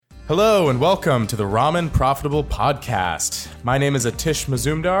Hello and welcome to the Ramen Profitable Podcast. My name is Atish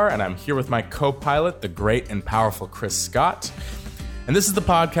Mazumdar and I'm here with my co-pilot, the great and powerful Chris Scott. And this is the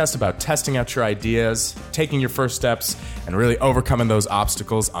podcast about testing out your ideas, taking your first steps, and really overcoming those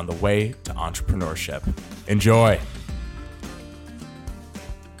obstacles on the way to entrepreneurship. Enjoy.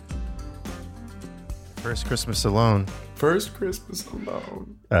 First Christmas alone. First Christmas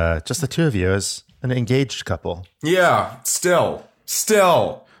alone. Just the two of you as an engaged couple. Yeah, still.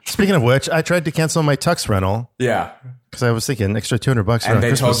 Speaking of which, I tried to cancel my tux rental. Yeah. Because I was thinking extra $200 around And they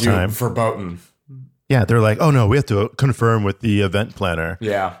Christmas told you time. verboten. Yeah, they're like, oh no, we have to confirm with the event planner.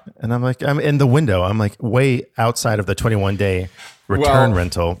 Yeah. And I'm like, I'm in the window. I'm like way outside of the 21-day return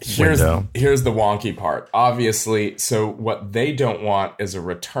rental window. Here's the wonky part. Obviously, so what they don't want is a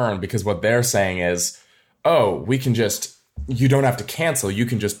return because what they're saying is, oh, you don't have to cancel. You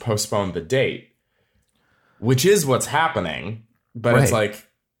can just postpone the date, which is what's happening. But It's like,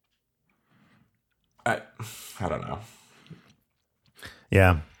 I don't know.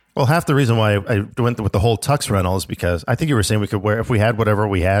 Yeah. Well, half the reason why I went with the whole tux rental is because I think you were saying we could wear, if we had whatever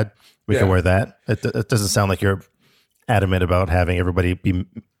we had, we could wear that. It doesn't sound like you're adamant about having everybody be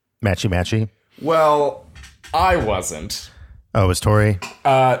matchy-matchy. Well, I wasn't. Oh, it was Tori?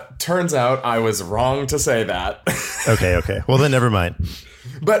 Turns out I was wrong to say that. Okay. Well, then never mind.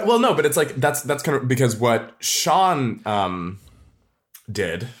 But it's like, that's kind of because what Sean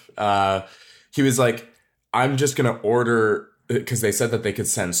did, he was like, I'm just going to order, because they said that they could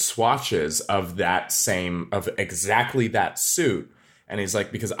send swatches of exactly that suit. And he's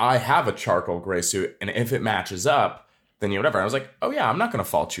like, because I have a charcoal gray suit, and if it matches up, then whatever. And I was like, oh yeah, I'm not going to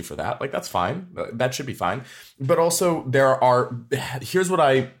fault you for that. Like, that's fine. That should be fine. But also here's what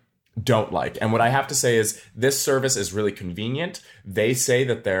I don't like. And what I have to say is this service is really convenient. They say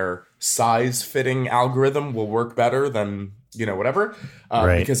that their size fitting algorithm will work better than, whatever.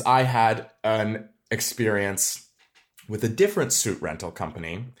 Right. Because I had an experience with a different suit rental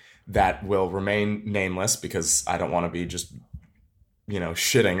company that will remain nameless because I don't want to be just,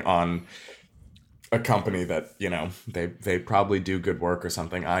 shitting on a company that, they probably do good work or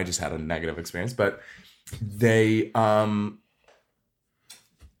something. I just had a negative experience, but it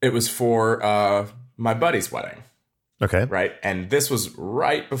was for my buddy's wedding. Okay. Right. And this was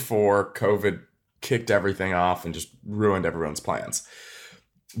right before COVID kicked everything off and just ruined everyone's plans.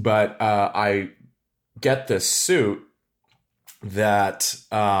 But I get this suit that,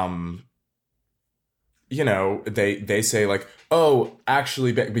 they say like, oh,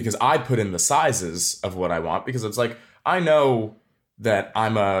 actually, because I put in the sizes of what I want, because it's like, I know that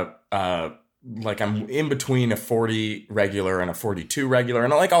I'm I'm in between a 40 regular and a 42 regular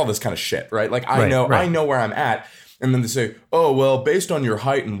and like all this kind of shit, right? Like I know where I'm at. And then they say, oh, well, based on your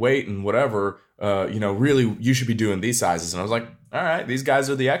height and weight and whatever, really you should be doing these sizes. And I was like, all right, these guys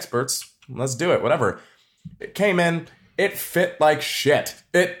are the experts. Let's do it. Whatever. It came in. It fit like shit.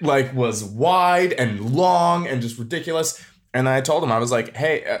 It was wide and long and just ridiculous. And I told him, I was like,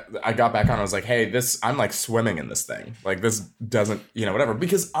 hey, I got back on. I was like, hey, I'm like swimming in this thing. Like this doesn't, whatever.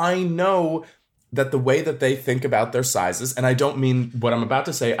 Because I know that the way that they think about their sizes, and I don't mean what I'm about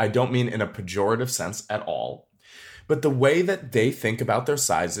to say, I don't mean in a pejorative sense at all. But the way that they think about their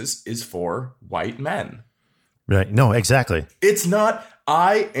sizes is for white men. Right. No, exactly. It's not,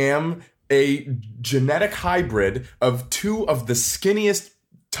 I am a genetic hybrid of two of the skinniest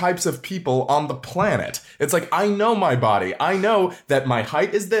types of people on the planet. It's like, I know my body. I know that my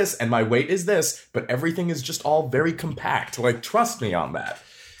height is this and my weight is this, but everything is just all very compact. Like, trust me on that.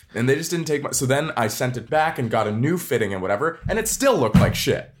 And they just didn't take so then I sent it back and got a new fitting and whatever, and it still looked like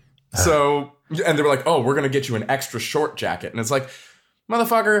shit. So, and they were like, oh, we're going to get you an extra short jacket. And it's like,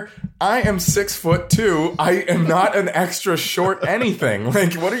 motherfucker, I am 6'2". I am not an extra short anything.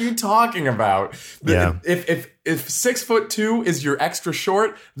 Like, what are you talking about? Yeah. If 6'2" is your extra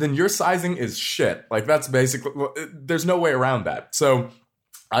short, then your sizing is shit. Like, that's basically, there's no way around that. So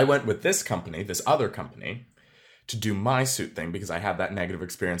I went with this other company, to do my suit thing because I had that negative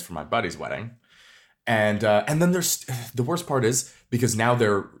experience for my buddy's wedding. And then there's, the worst part is because now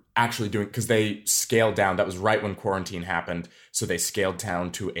they're actually doing, because they scaled down. That was right when quarantine happened. So they scaled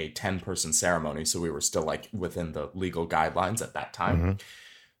down to a 10-person ceremony. So we were still like within the legal guidelines at that time. Mm-hmm.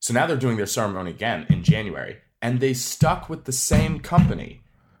 So now they're doing their ceremony again in January, and they stuck with the same company.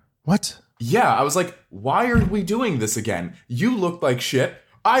 What? Yeah. I was like, why are we doing this again? You look like shit.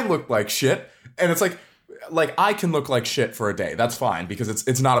 I look like shit. And it's like I can look like shit for a day. That's fine because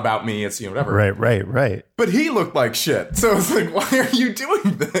it's not about me. It's, whatever. Right. But he looked like shit. So it's like, why are you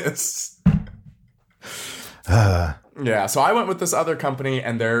doing this? Yeah. So I went with this other company,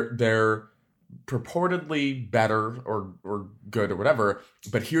 and their purportedly better or good or whatever,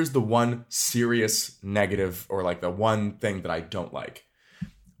 but here's the one serious negative, or like the one thing that I don't like.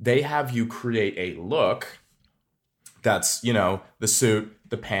 They have you create a look that's, you know, the suit,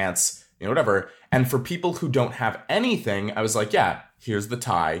 the pants, you know, whatever. And for people who don't have anything, I was like, yeah, here's the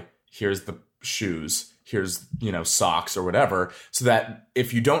tie, here's the shoes, here's, you know, socks or whatever. So that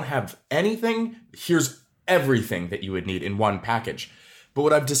if you don't have anything, here's everything that you would need in one package. But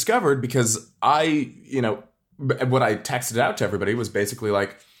what I've discovered, because what I texted out to everybody was basically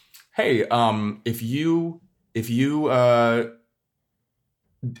like, hey, if you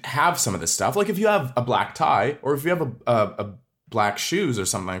have some of this stuff, like if you have a black tie or if you have a black shoes or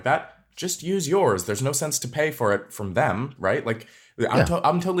something like that, just use yours. There's no sense to pay for it from them, right? Like I'm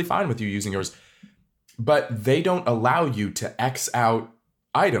totally fine with you using yours, but they don't allow you to X out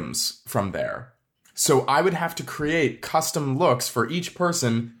items from there. So I would have to create custom looks for each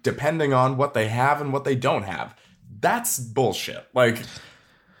person depending on what they have and what they don't have. That's bullshit. Like,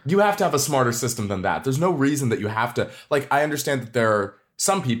 you have to have a smarter system than that. There's no reason that you have to, like, I understand that there are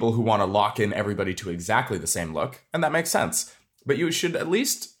some people who want to lock in everybody to exactly the same look, and that makes sense. But you should at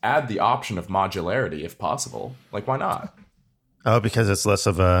least add the option of modularity if possible. Like, why not? Oh, because it's less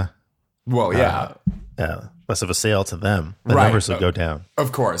of a... Well, yeah. Less of a sale to them. The right. numbers would go down.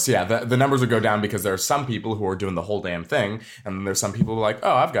 Of course, yeah. The numbers would go down because there are some people who are doing the whole damn thing. And then there's some people who are like,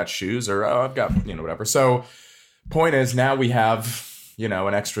 oh, I've got shoes, or oh, I've got, you know, whatever. So point is, now we have, you know,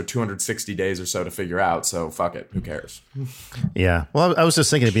 an extra 260 days or so to figure out. So fuck it. Who cares? Yeah. Well, I was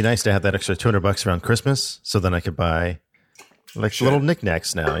just thinking it'd be nice to have that extra $200 around Christmas. So then I could buy like little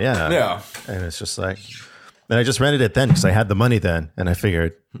knickknacks now. Yeah. Yeah. And it's just like... And I just rented it then because I had the money then, and I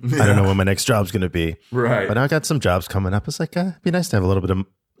figured I don't know when my next job's going to be. Right. But now I got some jobs coming up. It's like it'd be nice to have a little bit of,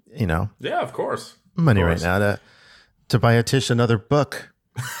 you know, yeah, of course, money right now to buy a Tish another book.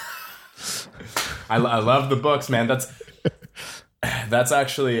 I love the books, man. That's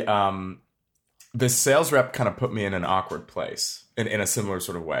actually this sales rep kind of put me in an awkward place in a similar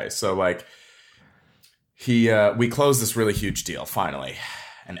sort of way. So like we closed this really huge deal finally,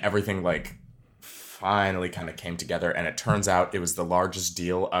 and everything like finally kind of came together, and it turns out it was the largest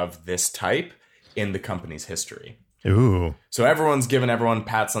deal of this type in the company's history. Ooh. So everyone's giving everyone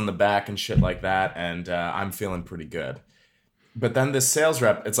pats on the back and shit like that, and I'm feeling pretty good. But then this sales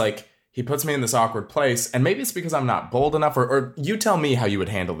rep, it's like, he puts me in this awkward place, and maybe it's because I'm not bold enough, or you tell me how you would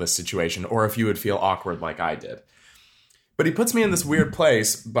handle this situation, or if you would feel awkward like I did. But he puts me in this weird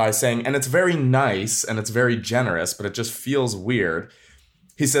place by saying, and it's very nice, and it's very generous, but it just feels weird.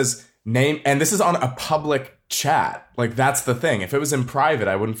 He says... and this is on a public chat. Like, that's the thing. If it was in private,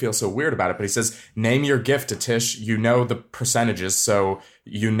 I wouldn't feel so weird about it. But he says, name your gift to Tish. You know the percentages, so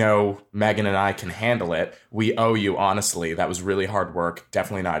you know Megan and I can handle it. We owe you, honestly. That was really hard work.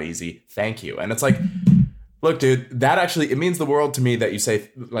 Definitely not easy. Thank you. And it's like, look, dude, that actually, it means the world to me that you say,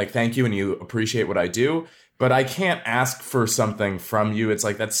 like, thank you and you appreciate what I do. But I can't ask for something from you. It's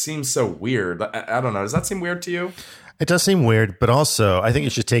like, that seems so weird. I don't know. Does that seem weird to you? It does seem weird, but also I think you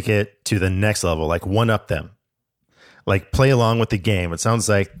should take it to the next level, like one up them, like play along with the game. It sounds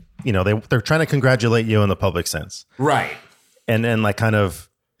like, you know, they're trying to congratulate you in the public sense. Right. And then like kind of,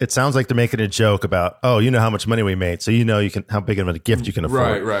 it sounds like they're making a joke about, oh, you know how much money we made. So you know how big of a gift you can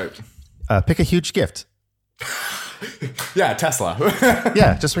afford. Right. Pick a huge gift. Yeah, Tesla.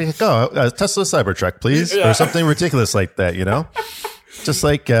 Yeah, just go Tesla Cybertruck, please. Yeah. Or something ridiculous like that, you know? Just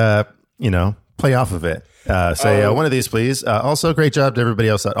like, you know, play off of it. Say one of these, please. Also, great job to everybody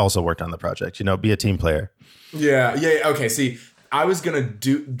else that also worked on the project. You know, be a team player. Yeah. Okay. See, I was gonna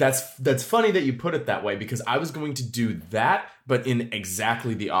do that's funny that you put it that way, because I was going to do that, but in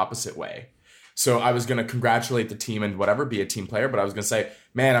exactly the opposite way. So I was gonna congratulate the team and whatever, be a team player, but I was gonna say,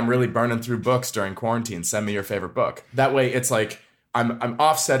 man, I'm really burning through books during quarantine. Send me your favorite book. That way, it's like I'm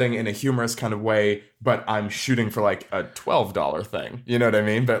offsetting in a humorous kind of way, but I'm shooting for like a $12 thing. You know what I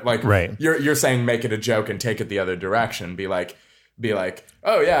mean? But like, right. You're saying make it a joke and take it the other direction. Be like,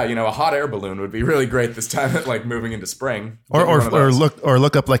 oh yeah, you know, a hot air balloon would be really great this time at like moving into spring. Or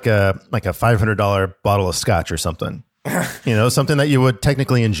look up like a $500 bottle of scotch or something. You know, something that you would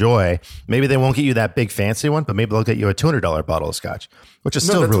technically enjoy. Maybe they won't get you that big fancy one, but maybe they'll get you a $200 bottle of scotch, which is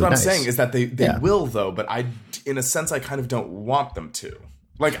still really nice. That's what I'm saying is that they will though, but in a sense, I kind of don't want them to.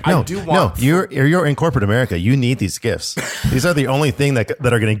 Like, I do want... No, you're in corporate America. You need these gifts. These are the only thing that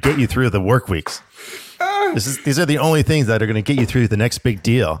are going to get you through the work weeks. These are the only things that are going to get you through the next big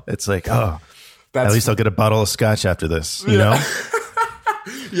deal. It's like, at least I'll get a bottle of scotch after this, you know?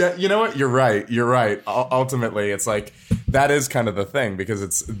 Yeah, you know what? You're right. Ultimately, it's like, that is kind of the thing, because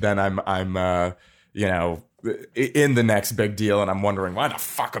it's then I'm you know, in the next big deal, and I'm wondering, why the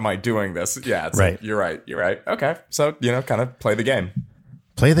fuck am I doing this? Yeah, it's Right. like, you're right. Okay, so kind of play the game.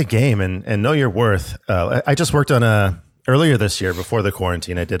 Play the game and know your worth. I just worked on earlier this year before the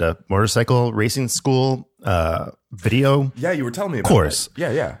quarantine. I did a motorcycle racing school video. Yeah, you were telling me about course.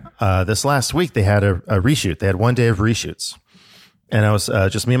 that. Yeah. This last week they had a reshoot. They had 1 day of reshoots, and I was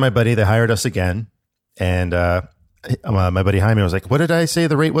just me and my buddy. They hired us again, and my buddy Jaime was like, "What did I say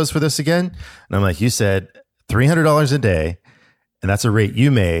the rate was for this again?" And I'm like, "You said $300 a day." And that's a rate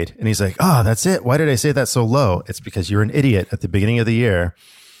you made. And he's like, "Oh, that's it. Why did I say that so low?" It's because you're an idiot at the beginning of the year.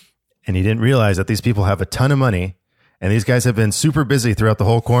 And you didn't realize that these people have a ton of money. And these guys have been super busy throughout the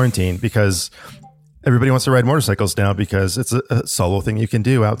whole quarantine because everybody wants to ride motorcycles now because it's a solo thing you can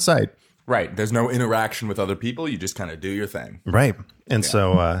do outside. Right. There's no interaction with other people. You just kind of do your thing. Right. And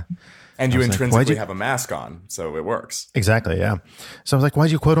so... and you intrinsically have a mask on, so it works. Exactly, yeah. So I was like, why'd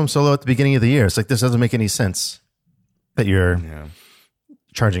you quote him so low at the beginning of the year? It's like, this doesn't make any sense that you're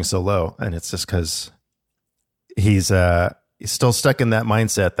charging so low. And it's just because he's still stuck in that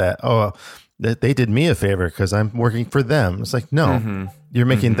mindset that, they did me a favor because I'm working for them. It's like, no, you're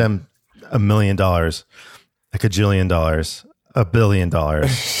making them $1 million, a cajillion dollars, $1 billion.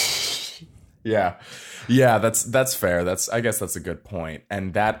 Yeah, that's fair. I guess that's a good point.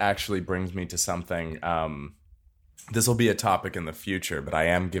 And that actually brings me to something. This will be a topic in the future, but I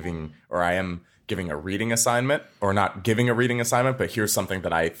am giving a reading assignment, or not giving a reading assignment, but here's something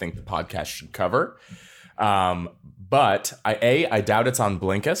that I think the podcast should cover. But I doubt it's on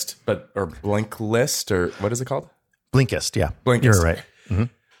Blinkist, or Blinklist, or what is it called? Blinkist, yeah. Blinkist. You're right. Mm-hmm.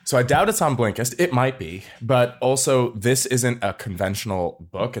 So I doubt it's on Blinkist. It might be, but also this isn't a conventional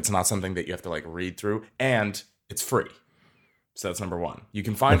book. It's not something that you have to like read through, and it's free. So that's number one. You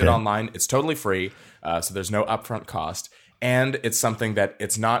can find it online. It's totally free. So there's no upfront cost. And it's something that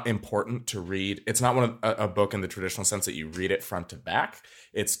it's not important to read. It's not a book in the traditional sense that you read it front to back.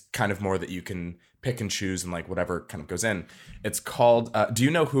 It's kind of more that you can pick and choose and like whatever kind of goes in. It's called, do you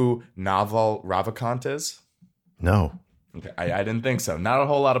know who Naval Ravikant is? No. Okay, I didn't think so. Not a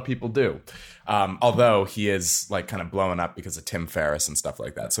whole lot of people do. Although he is like kind of blowing up because of Tim Ferriss and stuff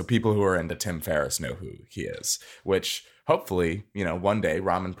like that. So people who are into Tim Ferriss know who he is, which hopefully, one day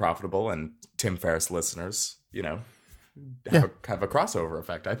Ramen Profitable and Tim Ferriss listeners, have a crossover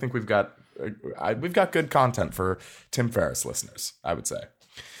effect. I think we've got good content for Tim Ferriss listeners, I would say.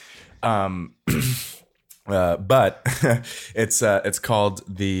 But it's called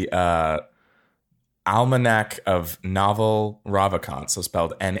the Almanac of Naval Ravikant, so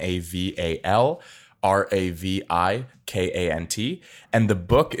spelled Naval Ravikant, and the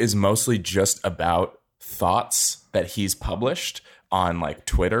book is mostly just about thoughts that he's published on like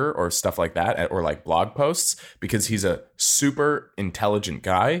Twitter or stuff like that, or like blog posts, because he's a super intelligent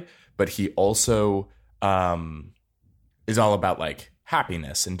guy, but he also is all about like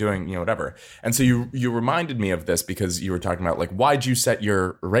happiness and doing whatever. And so you reminded me of this because you were talking about like, why'd you set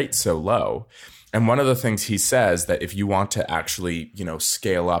your rate so low? And one of the things he says that if you want to actually,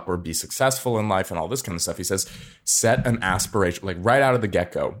 scale up or be successful in life and all this kind of stuff, he says, set an aspiration, like right out of the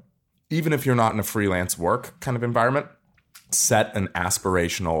get-go, even if you're not in a freelance work kind of environment, set an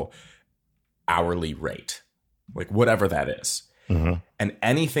aspirational hourly rate, like whatever that is. Mm-hmm. And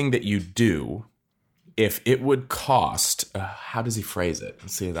anything that you do, if it would cost, how does he phrase it?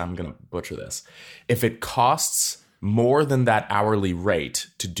 Let's see, I'm going to butcher this. If it costs more than that hourly rate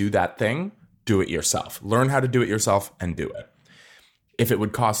to do that thing, do it yourself. Learn how to do it yourself and do it. If it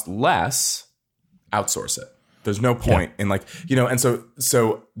would cost less, outsource it. There's no point in like, and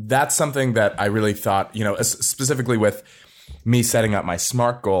so that's something that I really thought, specifically with me setting up my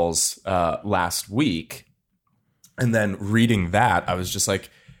SMART goals last week and then reading that, I was just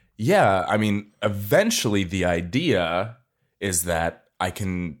like, yeah, I mean, eventually the idea is that I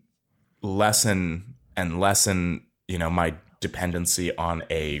can lessen, my dependency on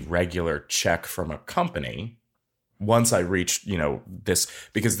a regular check from a company once I reach, this,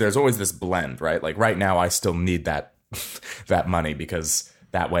 because there's always this blend, right? Like right now I still need that money because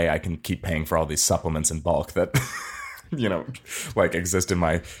that way I can keep paying for all these supplements in bulk that, like exist in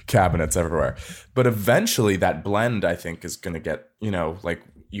my cabinets everywhere. But eventually that blend, I think, is going to get, like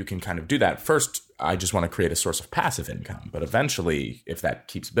you can kind of do that. First, I just want to create a source of passive income. But eventually, if that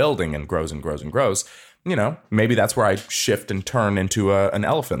keeps building and grows and grows and grows, maybe that's where I shift and turn into an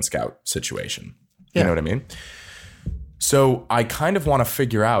Elephant Scout situation. You know what I mean? So I kind of want to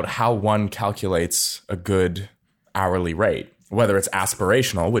figure out how one calculates a good hourly rate, whether it's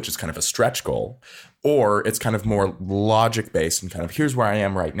aspirational, which is kind of a stretch goal, or it's kind of more logic based and kind of here's where I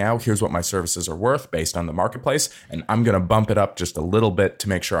am right now. Here's what my services are worth based on the marketplace. And I'm going to bump it up just a little bit to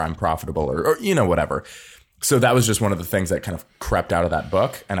make sure I'm profitable or whatever. So that was just one of the things that kind of crept out of that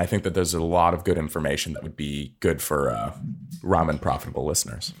book. And I think that there's a lot of good information that would be good for ramen profitable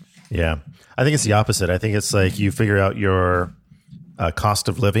listeners. Yeah. I think it's the opposite. I think it's like you figure out your cost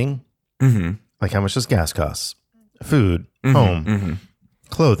of living, like how much does gas cost, food, home,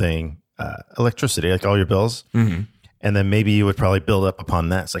 clothing, electricity, like all your bills. And then maybe you would probably build up upon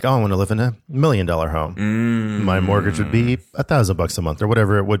that. It's like, oh, I want to live in $1 million home. My mortgage would be $1,000 a month or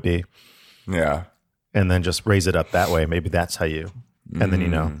whatever it would be. Yeah. And then just raise it up that way. Maybe that's how you, and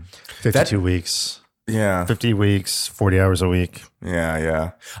then, 52 weeks. Yeah. 50 weeks, 40 hours a week. Yeah.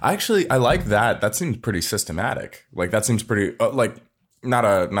 Yeah. I like that. That seems pretty systematic. Like that seems pretty, not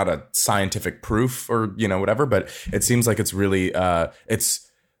a scientific proof or, whatever, but it seems like it's really,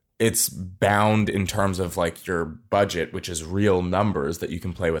 it's bound in terms of like your budget, which is real numbers that you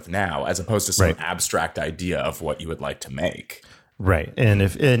can play with now, as opposed to some abstract idea of what you would like to make. Right. And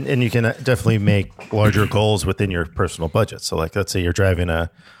and you can definitely make larger goals within your personal budget. So like, let's say you're driving a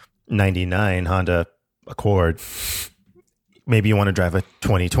 99 Honda Accord. Maybe you want to drive a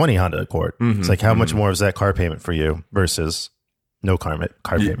 2020 Honda Accord. It's like, how much more is that car payment for you versus no car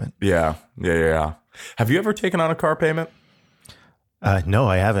payment? Yeah. Have you ever taken on a car payment? No,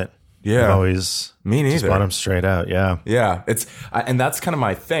 I haven't. Yeah. I've always me neither. Just bought them straight out. Yeah. Yeah. And that's kind of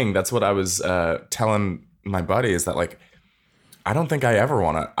my thing. That's what I was telling my buddy is that like, I don't think I ever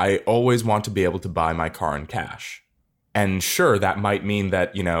I always want to be able to buy my car in cash. And sure, that might mean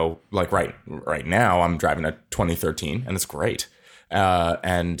that, like right now I'm driving a 2013 and it's great.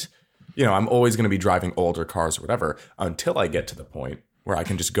 And, I'm always going to be driving older cars or whatever until I get to the point where I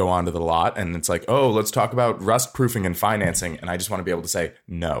can just go onto the lot and it's like, oh, let's talk about rust proofing and financing. And I just want to be able to say,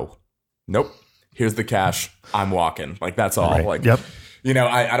 nope, here's the cash. I'm walking. Like, that's all. Right. Like, yep.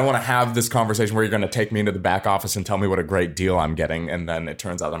 I don't want to have this conversation where you're going to take me into the back office and tell me what a great deal I'm getting. And then it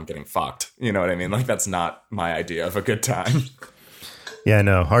turns out I'm getting fucked. You know what I mean? Like, that's not my idea of a good time. Yeah,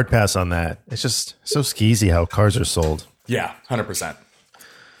 no, hard pass on that. It's just so skeezy how cars are sold. Yeah, 100%.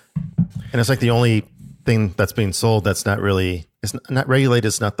 And it's like the only thing that's being sold that's not really, it's not regulated.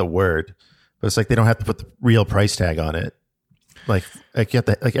 It's not the word, but it's like they don't have to put the real price tag on it. Like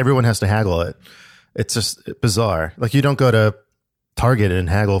everyone has to haggle it. It's just bizarre. Like you don't go to Target and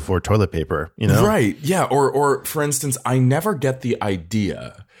haggle for toilet paper, Right. Yeah. Or for instance, I never get the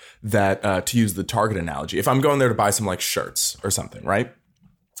idea that, to use the Target analogy, if I'm going there to buy some like shirts or something, right?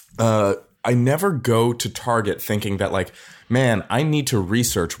 I never go to Target thinking that like, man, I need to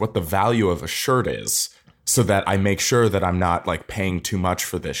research what the value of a shirt is so that I make sure that I'm not like paying too much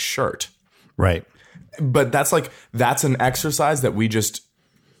for this shirt. Right. But that's an exercise that we just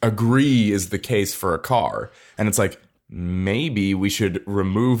agree is the case for a car. And it's like, maybe we should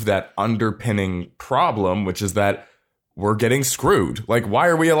remove that underpinning problem, which is that we're getting screwed. Like, why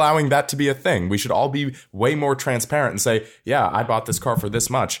are we allowing that to be a thing? We should all be way more transparent and say, yeah, I bought this car for this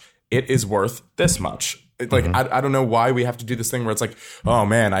much. It is worth this much. Like, I don't know why we have to do this thing where it's like, oh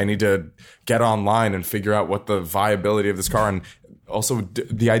man, I need to get online and figure out what the viability of this car. And also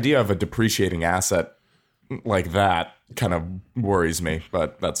the idea of a depreciating asset like that kind of worries me,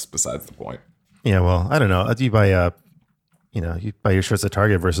 but that's besides the point. Yeah. Well, I don't know. You buy you buy your shirts at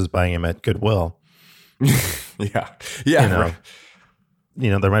Target versus buying them at Goodwill. Yeah. Right.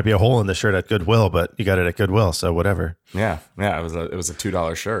 There might be a hole in the shirt at Goodwill, but you got it at Goodwill, so whatever. Yeah. It was a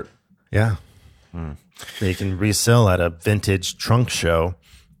 $2 shirt. Yeah. You can resell at a vintage trunk show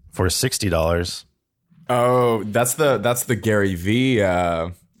for $60. Oh, that's the Gary V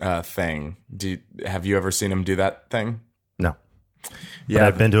thing. Have you ever seen him do that thing? No. Yeah, but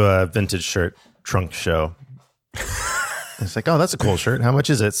I've been to a vintage shirt trunk show. It's like, oh, that's a cool shirt. How much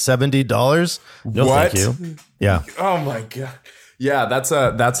is it? $70? No, what? Thank you. Yeah. Oh my God. Yeah, that's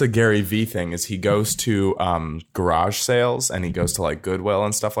a Gary V thing. Is he goes to garage sales and he goes to like Goodwill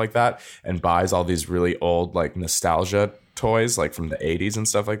and stuff like that and buys all these really old like nostalgia toys like from the 80s and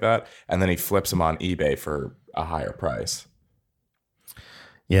stuff like that, and then he flips them on eBay for a higher price.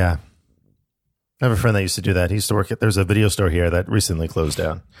 Yeah. I have a friend that used to do that. He used to work there's a video store here that recently closed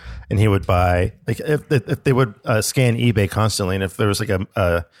down, and he would buy like if they would scan eBay constantly, and if there was like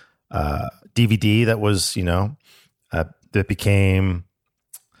a DVD that was that became,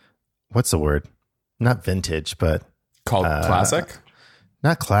 what's the word? Not vintage, but called classic.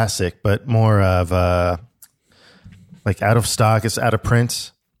 Not classic, but more of like out of stock. It's out of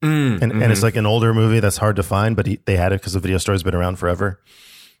print, and it's like an older movie that's hard to find, but they had it because the video store's been around forever.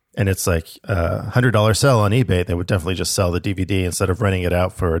 And it's like $100 sell on eBay. They would definitely just sell the DVD instead of renting it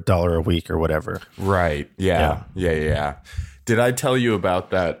out for $1 a week or whatever. Right. Yeah. Did I tell you about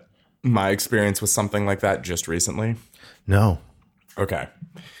that? My experience with something like that just recently? No. Okay.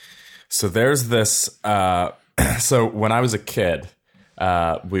 So there's this. So when I was a kid,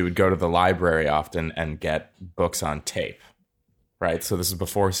 we would go to the library often and get books on tape. Right. So this is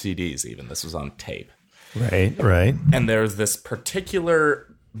before CDs. Even this was on tape. Right. And there's this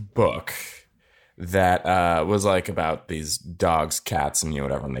particular book that was like about these dogs, cats, and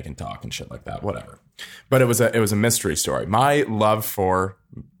whatever, and they can talk and shit like that. Whatever. But it was a mystery story. My love for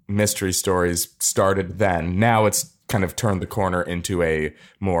mystery stories started then. Now it's kind of turned the corner into a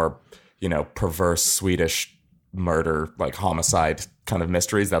more, perverse Swedish murder, like homicide kind of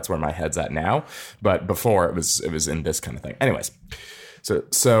mysteries. That's where my head's at now. But before it was in this kind of thing. Anyways,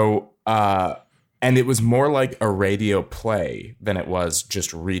 so and it was more like a radio play than it was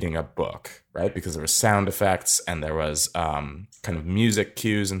just reading a book, right? Because there was sound effects and there was kind of music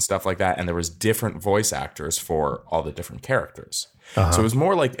cues and stuff like that. And there was different voice actors for all the different characters. So it was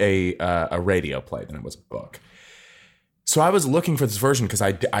more like a radio play than it was a book. So I was looking for this version because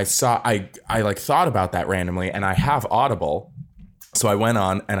I like thought about that randomly, and I have Audible. So I went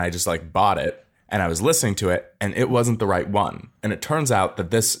on and I just like bought it. And I was listening to it, and it wasn't the right one. And it turns out that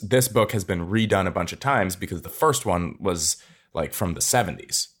this book has been redone a bunch of times because the first one was like from the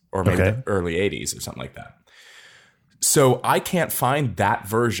 70s or maybe the early 80s or something like that. So I can't find that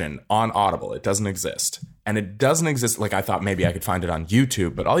version on Audible. It doesn't exist. And it doesn't exist. Like I thought maybe I could find it on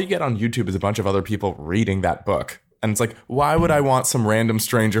YouTube, but all you get on YouTube is a bunch of other people reading that book. And it's like, why would I want some random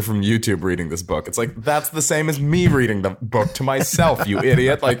stranger from YouTube reading this book? It's like, that's the same as me reading the book to myself, you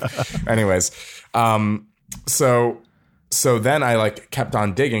idiot. Like, anyways. So then I like kept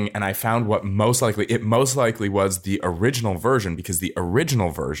on digging, and I found what most likely was the original version, because the original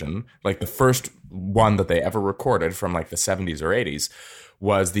version, like the first one that they ever recorded from like the 70s or 80s,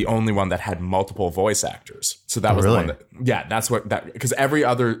 was the only one that had multiple voice actors. So that was the one that, because every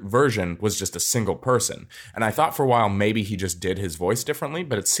other version was just a single person. And I thought for a while maybe he just did his voice differently,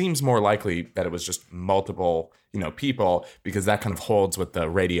 but it seems more likely that it was just multiple, people, because that kind of holds with the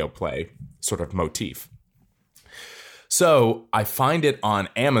radio play sort of motif. So I find it on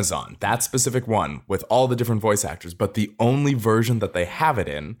Amazon, that specific one with all the different voice actors, but the only version that they have it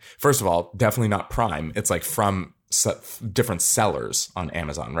in, first of all, definitely not Prime. It's like from different sellers on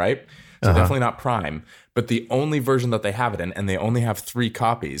Amazon, right? So definitely not Prime, but the only version that they have it in, and they only have 3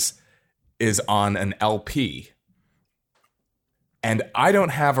 copies, is on an LP. And I don't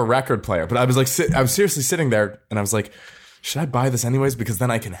have a record player, but I was like, I was seriously sitting there and I was like, should I buy this anyways? Because then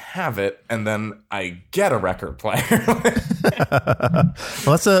I can have it, and then I get a record player.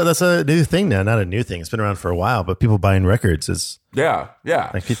 Well, that's a new thing now. Not a new thing. It's been around for a while, but people buying records is yeah. Yeah,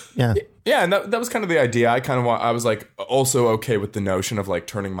 and that was kind of the idea. I was like also okay with the notion of like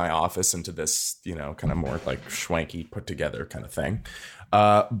turning my office into this, kind of more like schwanky, put together kind of thing.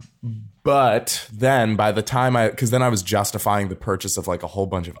 But then by the time because then I was justifying the purchase of like a whole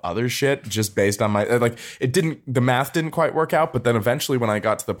bunch of other shit just based on my, like, the math didn't quite work out. But then eventually when I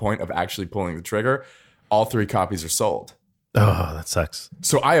got to the point of actually pulling the trigger, all 3 copies are sold. Oh, that sucks.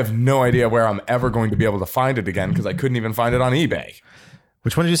 So I have no idea where I'm ever going to be able to find it again, because I couldn't even find it on eBay.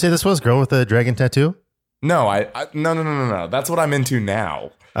 Which one did you say this was? Girl with the dragon tattoo? No, no. That's what I'm into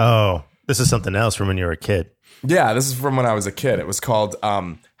now. Oh, this is something else from when you were a kid. Yeah, this is from when I was a kid. It was called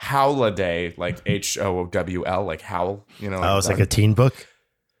Howladay, like HOWL, like howl. Oh, it's like a teen book.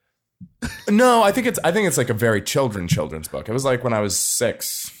 No, I think it's like a very children's book. It was like when I was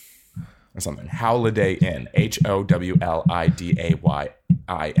 6 or something. Howladay Inn, HOWLIDAYINN.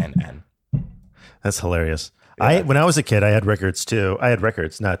 That's hilarious. Yeah. When I was a kid, I had records too. I had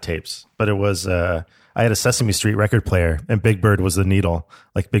records, not tapes, but it was I had a Sesame Street record player, and Big Bird was the needle.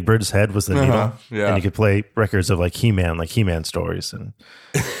 Like Big Bird's head was the needle, and you could play records of like He-Man stories, and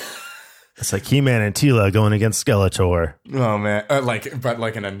it's like He-Man and Tila going against Skeletor. Oh man, but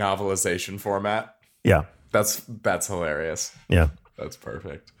like in a novelization format. Yeah, that's hilarious. Yeah, that's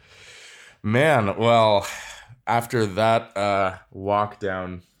perfect. Man, well, after that walk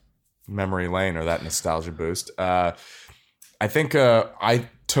down memory lane, or that nostalgia boost, I think I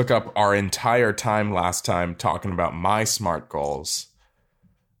took up our entire time last time talking about my SMART goals.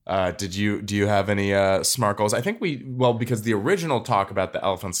 Do you have any SMART goals? I think because the original talk about the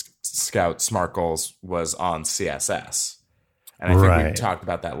Elephant Scout SMART goals was on CSS. And I think we talked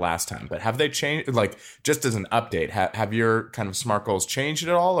about that last time. But have they changed? Like, just as an update, have your kind of SMART goals changed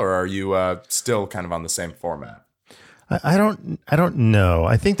at all, or are you still kind of on the same format? I don't know.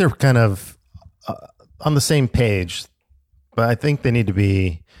 I think they're kind of on the same page, but I think they need to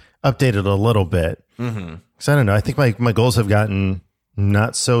be updated a little bit. Mm-hmm. So I don't know. I think my goals have gotten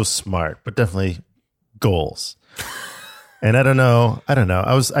not so smart, but definitely goals. And I don't know.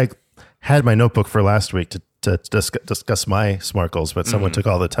 I had my notebook for last week to discuss my SMART goals, but someone took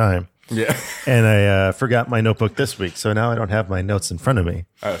all the time. Yeah. And I forgot my notebook this week, so now I don't have my notes in front of me.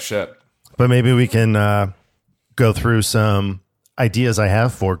 Oh, shit. But maybe we can go through some ideas I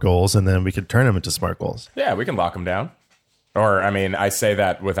have for goals, and then we could turn them into SMART goals. Yeah, we can lock them down. Or, I mean, I say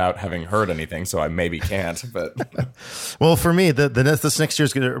that without having heard anything, so I maybe can't. But well, for me, this next year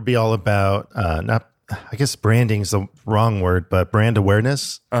is going to be all about I guess branding is the wrong word, but brand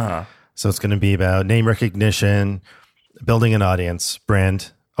awareness. So it's going to be about name recognition, building an audience,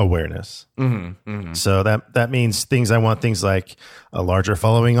 brand awareness. So that means things like a larger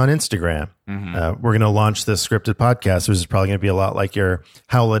following on Instagram. We're going to launch this scripted podcast, which is probably going to be a lot like your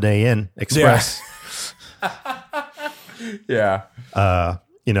Holiday Inn Express. Yeah. I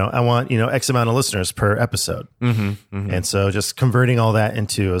want, X amount of listeners per episode. And so just converting all that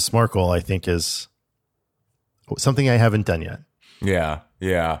into a SMART goal, I think, is something I haven't done yet. Yeah.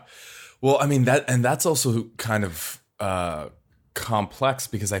 Yeah. Well, I mean, that's also kind of complex,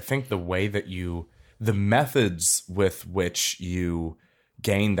 because I think the methods with which you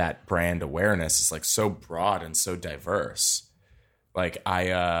gain that brand awareness is like so broad and so diverse. Like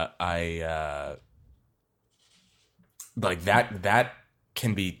like that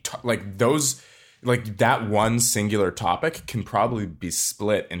can be like those, like that one singular topic can probably be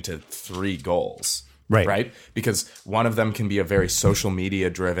split into 3 goals. Right. Because one of them can be a very social media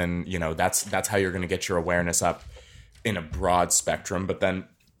driven, that's how you're going to get your awareness up in a broad spectrum. But then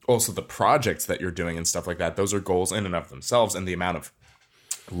also the projects that you're doing and stuff like that, those are goals in and of themselves. And the amount of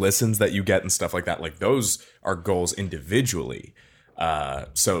listens that you get and stuff like that, like those are goals individually.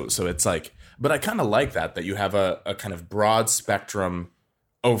 So it's like, but I kind of like that you have a kind of broad spectrum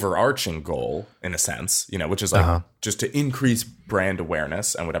overarching goal in a sense, which is like just to increase brand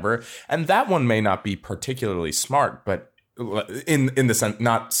awareness and whatever. And that one may not be particularly smart, but in the sense,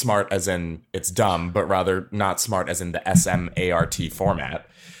 not smart as in it's dumb, but rather not smart as in the SMART format.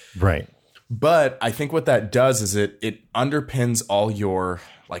 Right. But I think what that does is it underpins all your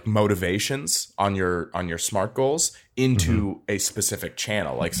like motivations on your SMART goals into a specific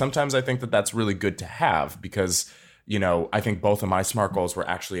channel. Like sometimes I think that's really good to have, because I think both of my SMART goals were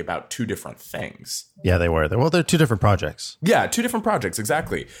actually about 2 different things. Yeah, they were. Well, they're 2 different projects. Yeah, 2 different projects,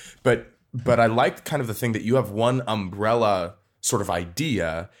 exactly. But I like kind of the thing that you have one umbrella sort of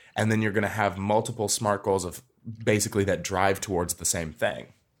idea, and then you're going to have multiple SMART goals of basically that drive towards the same thing.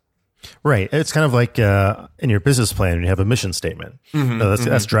 Right. It's kind of like in your business plan, you have a mission statement.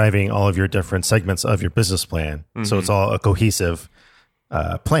 That's driving all of your different segments of your business plan. So it's all a cohesive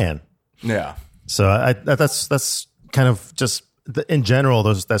plan. Yeah. So that's kind of just in general,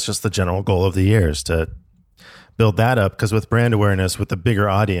 that's just the general goal of the year, is to build that up. Because with brand awareness, with the bigger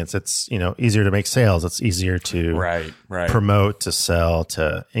audience, it's easier to make sales. It's easier to promote, to sell,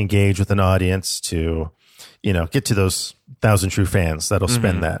 to engage with an audience, to get to those 1,000 true fans that'll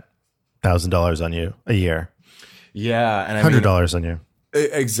spend that $1,000 on you a year. Yeah, and $100 on you.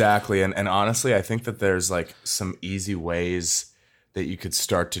 Exactly, and honestly, I think that there's like some easy ways that you could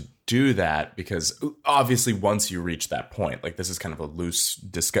start to do that, because obviously once you reach that point, like this is kind of a loose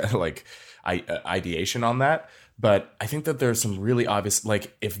ideation on that, but I think that there's some really obvious,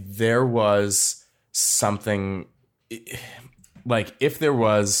 like if there was something, like if there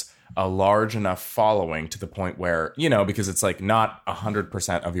was a large enough following to the point where, because it's like not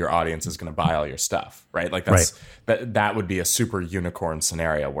 100% of your audience is going to buy all your stuff, right? Like that would be a super unicorn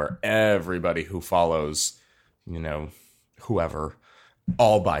scenario where everybody who follows, whoever,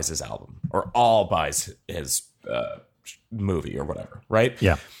 all buys his album or all buys his movie or whatever, right?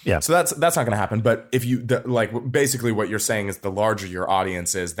 Yeah. So that's not going to happen. But if you basically what you're saying is the larger your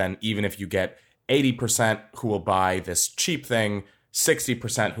audience is, then even if you get 80% who will buy this cheap thing,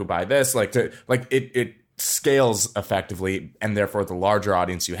 60% who buy this, it scales effectively, and therefore the larger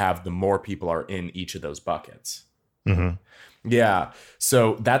audience you have, the more people are in each of those buckets. Yeah.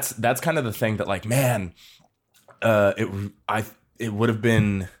 So that's kind of the thing that, like, man, it would have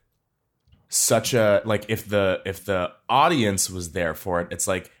been such a, like, if the audience was there for it, it's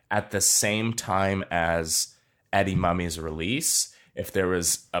like at the same time as Eddie Mummy's release, if there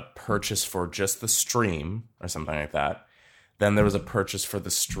was a purchase for just the stream or something like that, then there was a purchase for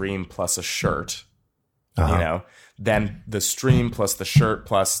the stream plus a shirt, then the stream plus the shirt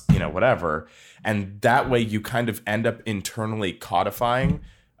plus, whatever. And that way you kind of end up internally codifying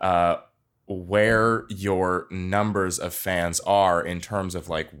where your numbers of fans are in terms of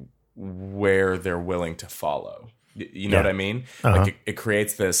like where they're willing to follow. You know what I mean? Like it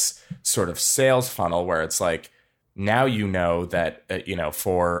creates this sort of sales funnel where it's like, now that,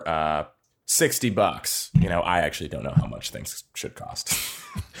 for $60, I actually don't know how much things should cost.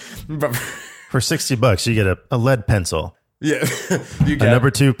 But for $60, you get a lead pencil. Yeah, you A get number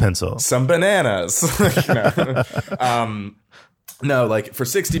 2 pencil. some bananas. No, like for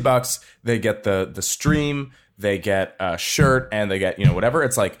 $60, they get the stream, they get a shirt, and they get, whatever.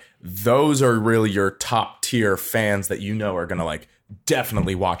 It's like those are really your top tier fans that are going to like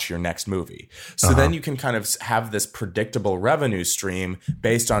definitely watch your next movie. So then you can kind of have this predictable revenue stream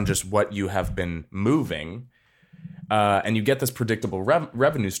based on just what you have been moving. And you get this predictable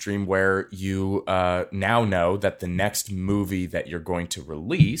revenue stream where you now know that the next movie that you're going to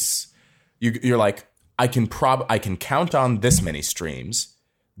release, you're like, I can count on this many streams.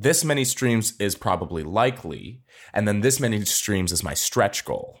 This many streams is probably likely, and then this many streams is my stretch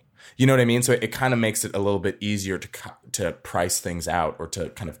goal. You know what I mean? So it kind of makes it a little bit easier to price things out or to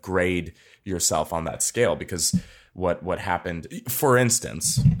kind of grade yourself on that scale. Because what happened, for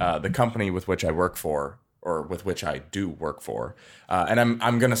instance, the company with which I work for, or with which I do work for, and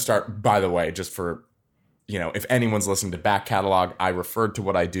I'm going to start, by the way, just for, if anyone's listening to back catalog, I referred to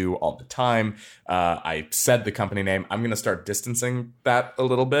what I do all the time. I said the company name. I'm going to start distancing that a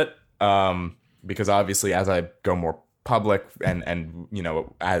little bit because obviously as I go more public and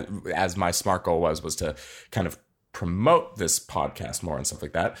as my SMART goal was to kind of promote this podcast more and stuff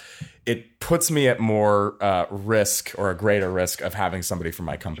like that, it puts me at more risk or a greater risk of having somebody from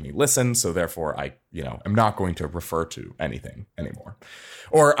my company listen. So therefore I, am not going to refer to anything anymore.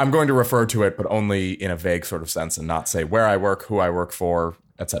 Or I'm going to refer to it, but only in a vague sort of sense and not say where I work, who I work for,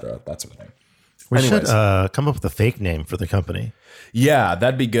 etc. That sort of thing. We should come up with a fake name for the company. Yeah,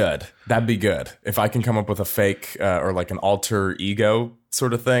 that'd be good. That'd be good. If I can come up with a fake or like an alter ego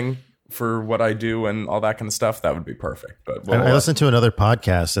sort of thing for what I do and all that kind of stuff, that would be perfect. But I listened to another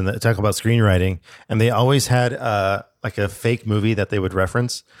podcast and they talk about screenwriting, and they always had like a fake movie that they would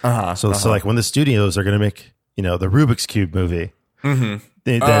reference. So like when the studios are going to make, the Rubik's Cube movie, then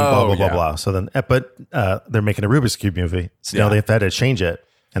blah, blah, blah, blah. So then, but they're making a Rubik's Cube movie. So now they've had to change it.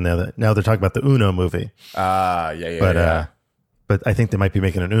 And now they're talking about the Uno movie. But I think they might be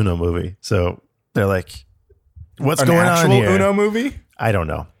making an Uno movie. So they're like, what's going on here? An actual Uno movie? I don't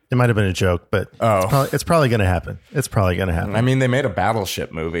know. It might have been a joke, but it's probably going to happen. It's probably going to happen. I mean, they made a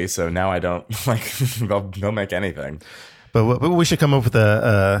Battleship movie, so now I don't like they'll make anything. But we should come up with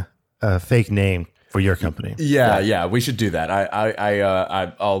a fake name for your company. Yeah, we should do that.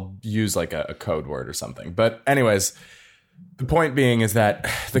 I'll use like a code word or something. But anyways, the point being is that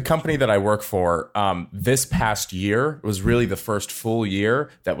the company that I work for, this past year was really the first full year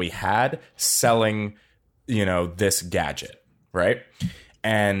that we had selling, this gadget, right?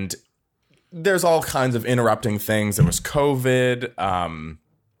 And there's all kinds of interrupting things. There was COVID.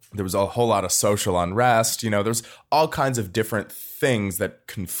 There was a whole lot of social unrest. There's all kinds of different things that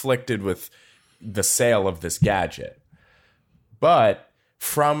conflicted with the sale of this gadget. But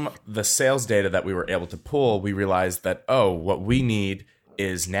from the sales data that we were able to pull, we realized that, what we need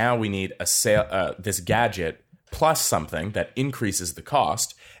is now we need this gadget plus something that increases the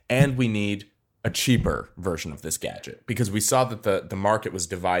cost, and we need a cheaper version of this gadget, because we saw that the market was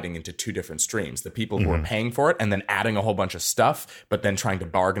dividing into two different streams: the people who were paying for it and then adding a whole bunch of stuff, but then trying to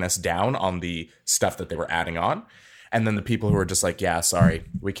bargain us down on the stuff that they were adding on. And then the people who were just like, yeah, sorry,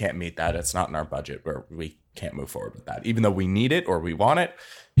 we can't meet that. It's not in our budget, or we can't move forward with that. Even though we need it or we want it,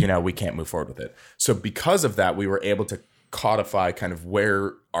 we can't move forward with it. So because of that, we were able to codify kind of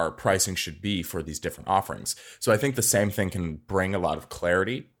where our pricing should be for these different offerings. So I think the same thing can bring a lot of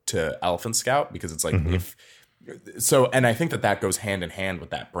clarity to Elephant Scout, because it's like and I think that goes hand in hand with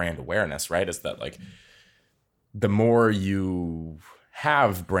that brand awareness, right? Is that like the more you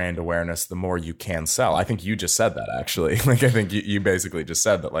have brand awareness, the more you can sell. I think you just said that, actually. Like, I think you basically just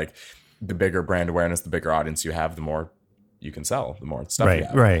said that, like, the bigger brand awareness, the bigger audience you have, the more you can sell, the more stuff you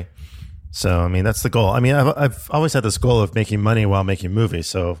have. Right. So, I mean, that's the goal. I mean, I've always had this goal of making money while making movies.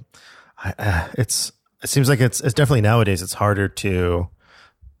 So it seems like it's definitely nowadays it's harder to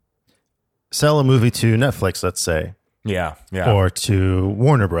sell a movie to Netflix, let's say. Yeah. Or to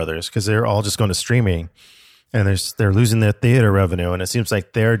Warner Brothers, because they're all just going to streaming. And they're losing their theater revenue, and it seems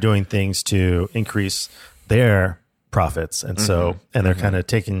like they're doing things to increase their profits, and so they're kind of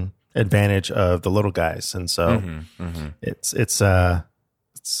taking advantage of the little guys, and so it's just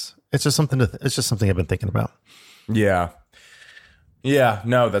something I've been thinking about. Yeah.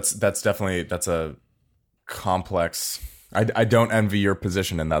 No, that's definitely a complex. I don't envy your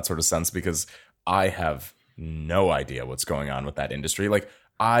position in that sort of sense, because I have no idea what's going on with that industry. Like,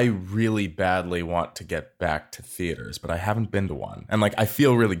 I really badly want to get back to theaters, but I haven't been to one. And like, I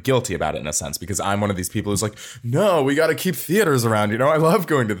feel really guilty about it in a sense, because I'm one of these people who's like, no, we got to keep theaters around. I love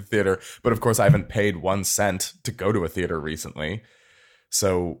going to the theater. But of course, I haven't paid 1 cent to go to a theater recently.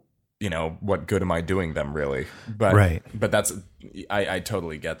 So what good am I doing them really? But Right. But I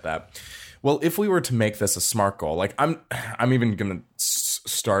totally get that. Well, if we were to make this a SMART goal, like I'm even gonna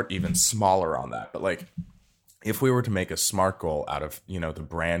start even smaller on that. But like, if we were to make a SMART goal out of the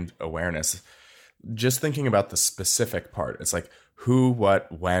brand awareness, just thinking about the specific part, it's like who,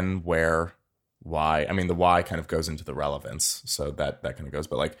 what, when, where, why. I mean, the why kind of goes into the relevance, so that kind of goes.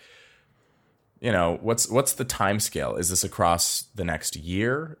 But like, what's the time scale? Is this across the next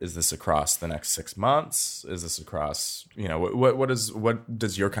year? Is this across the next 6 months? Is this across, what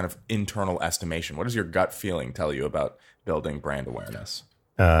does your kind of internal estimation, what does your gut feeling tell you about building brand awareness?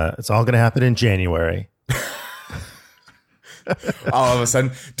 It's all going to happen in January. All of a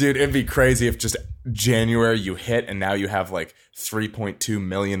sudden, dude, it'd be crazy if just January you hit and now you have like 3.2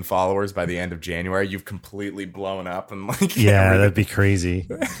 million followers by the end of January. You've completely blown up and like, yeah, that'd be crazy.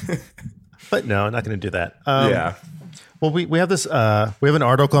 But no, I'm not going to do that. Yeah. Well, we have this. We have an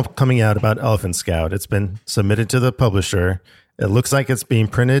article coming out about Elephant Scout. It's been submitted to the publisher. It looks like it's being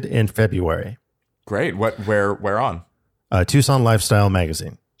printed in February. Great. Where on? Tucson Lifestyle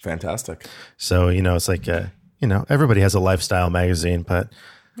Magazine. Fantastic. So it's like everybody has a lifestyle magazine, but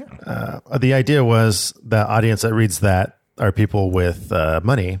the idea was the audience that reads that are people with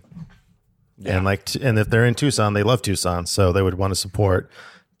money, and and if they're in Tucson, they love Tucson, so they would want to support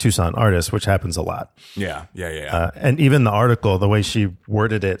Tucson artists, which happens a lot. Yeah. And even the article, the way she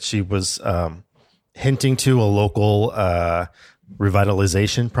worded it, she was hinting to a local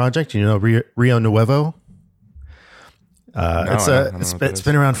revitalization project. Rio Nuevo. It's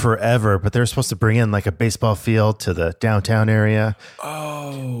been around forever, but they're supposed to bring in like a baseball field to the downtown area.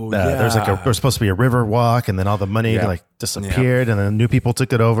 Oh, yeah. There's supposed to be a river walk, and then all the money disappeared, and then new people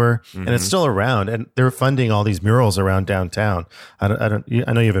took it over, and it's still around. And they're funding all these murals around downtown. I know you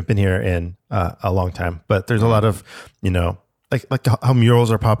haven't been here in a long time, but there's a lot of like how murals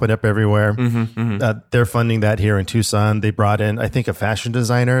are popping up everywhere. They're funding that here in Tucson. They brought in, I think, a fashion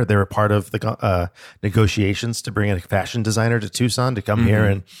designer. They were part of the negotiations to bring in a fashion designer to Tucson to come here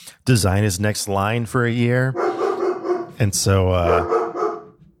and design his next line for a year. And so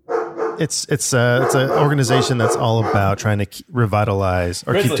it's an organization that's all about trying to revitalize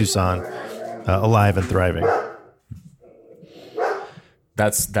or keep Tucson alive and thriving.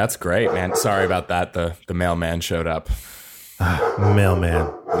 That's great, man. Sorry about that. The mailman showed up.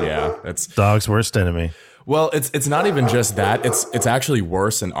 Mailman. Yeah, it's dog's worst enemy. Well, it's not even just that. It's actually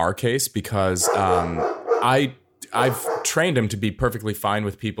worse in our case because I've trained him to be perfectly fine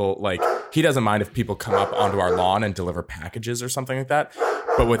with people. Like, he doesn't mind if people come up onto our lawn and deliver packages or something like that.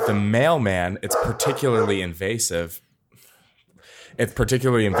 But with the mailman, it's particularly invasive. It's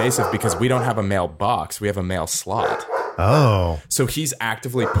particularly invasive because we don't have a mail box. We have a mail slot. Oh. So he's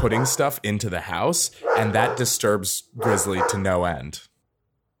actively putting stuff into the house, and that disturbs Grizzly to no end.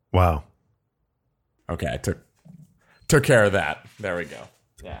 Wow. Okay, I took care of that. There we go.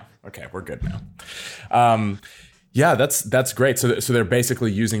 Yeah. Okay, we're good now. Yeah, that's great. So they're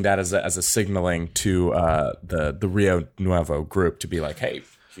basically using that as a signaling to the Rio Nuevo group to be like, hey,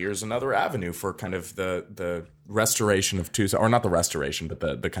 here's another avenue for kind of the restoration of Tucson, or not the restoration, but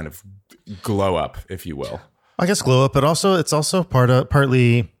the kind of glow up, if you will. I guess glow up, but it's also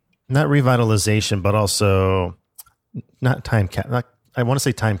partly not revitalization, but also not I want to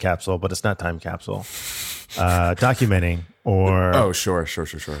say time capsule, but it's not time capsule. Documenting or sure.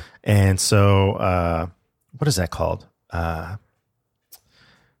 And so what is that called?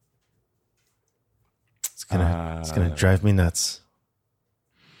 It's gonna drive me nuts.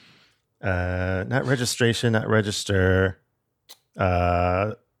 Not registration, not register.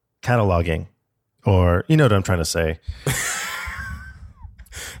 Cataloging. Or you know what I'm trying to say.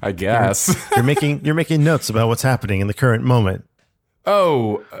 I guess you're making notes about what's happening in the current moment.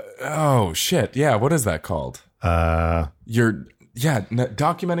 Oh shit. Yeah, what is that called? Documenting.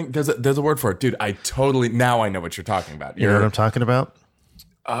 There's a word for it, dude. Now I know what you're talking about. You know what I'm talking about?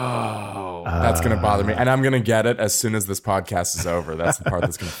 Oh, that's gonna bother me, and I'm gonna get it as soon as this podcast is over. That's the part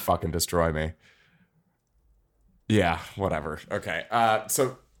that's gonna fucking destroy me. Yeah, whatever. Okay.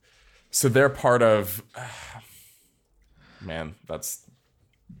 So they're part of. Man, that's.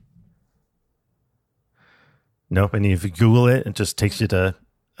 Nope, and if you Google it, it just takes you to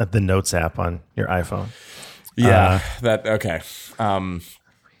the Notes app on your iPhone. Yeah, okay.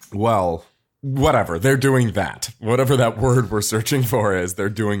 Well, whatever. They're doing that. Whatever that word we're searching for is, they're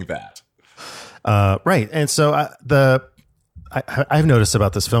doing that. Right, and so I've noticed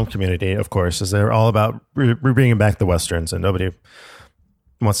about this film community, of course, is they're all about bringing back the Westerns, and nobody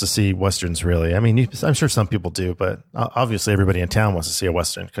wants to see Westerns, really. I mean, I'm sure some people do, but obviously everybody in town wants to see a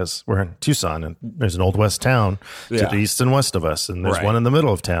Western because we're in Tucson and there's an Old West town to the east and west of us, and there's one in the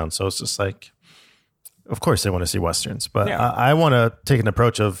middle of town. So it's just like, of course they want to see Westerns. But I want to take an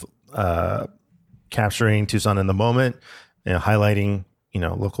approach of capturing Tucson in the moment, highlighting,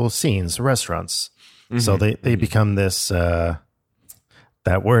 local scenes, restaurants. Mm-hmm. So they become this, that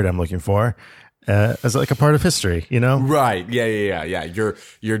word I'm looking for, as like a part of history, Right. Yeah. You're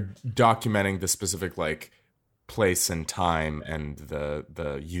documenting the specific like place and time and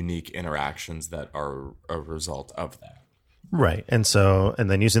the unique interactions that are a result of that. Right. And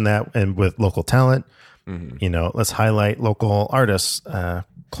then using that and with local talent, let's highlight local artists,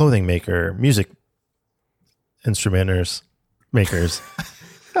 clothing maker, music instrumenters, makers,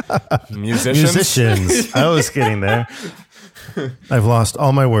 musicians. I was getting there. I've lost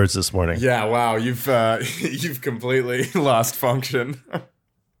all my words this morning. Yeah, wow, you've completely lost function.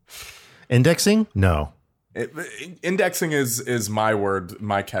 Indexing? No. Indexing is my word,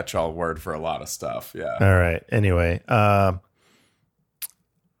 my catch-all word for a lot of stuff. Yeah. All right. Anyway, but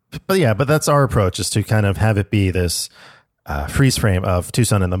that's our approach, is to kind of have it be this freeze frame of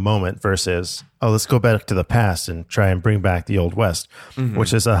Tucson in the moment versus, let's go back to the past and try and bring back the Old West,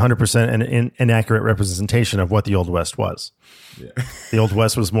 which is 100% an inaccurate representation of what the Old West was. Yeah. The Old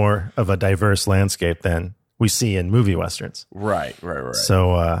West was more of a diverse landscape than we see in movie Westerns. Right.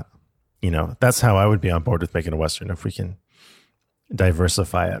 So, that's how I would be on board with making a Western, if we can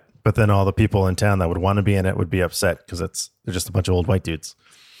diversify it. But then all the people in town that would want to be in it would be upset because they're just a bunch of old white dudes.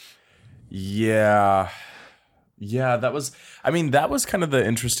 Yeah, that was kind of the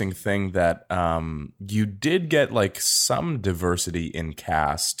interesting thing that you did get like some diversity in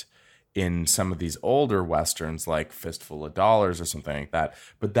cast in some of these older Westerns like Fistful of Dollars or something like that.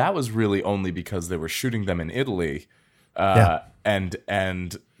 But that was really only because they were shooting them in Italy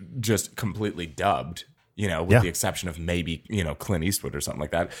and just completely dubbed, with the exception of maybe, Clint Eastwood or something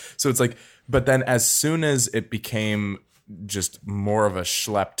like that. So it's like, but then as soon as it became just more of a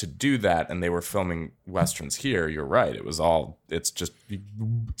schlep to do that, and they were filming Westerns here, you're right. It's just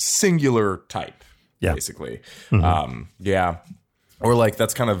singular type, basically. Mm-hmm. Or like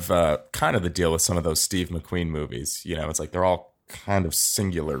that's kind of the deal with some of those Steve McQueen movies. It's like they're all kind of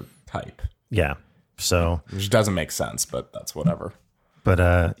singular type. Yeah. So which doesn't make sense, but that's whatever.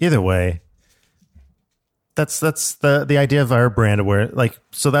 But either way, that's the idea of our brand, where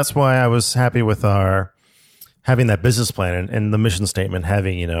so that's why I was happy with our having that business plan and the mission statement,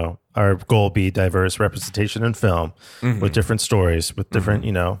 having, our goal be diverse representation in film with different stories, with different,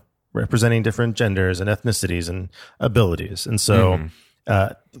 representing different genders and ethnicities and abilities. And so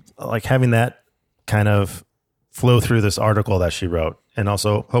having that kind of flow through this article that she wrote, and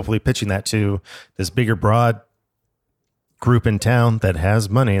also hopefully pitching that to this bigger, broad group in town that has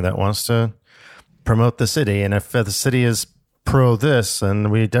money, that wants to promote the city. And if the city is pro this,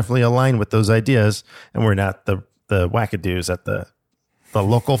 and we definitely align with those ideas, and we're not the wackadoos at the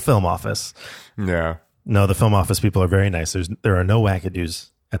local film office. Yeah. No, the film office people are very nice. There are no wackadoos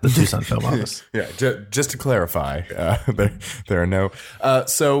at the Tucson film office. Yeah, just to clarify, there are no.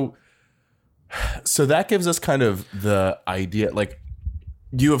 So that gives us kind of the idea, like,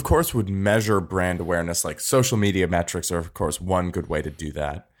 you of course would measure brand awareness, like social media metrics are of course one good way to do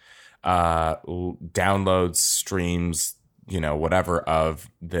that. Downloads, streams, whatever of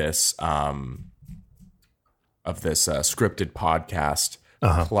this scripted podcast,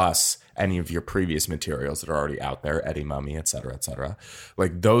 plus any of your previous materials that are already out there, Eddie Mummy, et cetera, et cetera.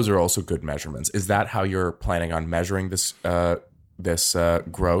 Like those are also good measurements. Is that how you're planning on measuring this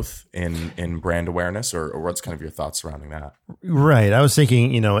growth in brand awareness, or what's kind of your thoughts surrounding that? Right. I was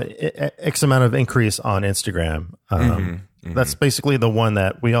thinking, X amount of increase on Instagram. That's basically the one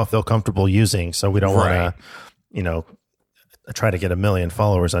that we all feel comfortable using. So we don't want to, try to get 1 million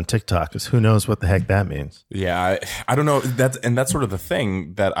followers on TikTok, because who knows what the heck that means. Yeah. I don't know. That's sort of the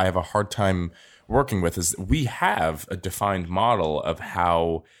thing that I have a hard time working with, is we have a defined model of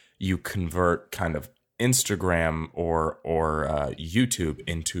how you convert kind of Instagram or YouTube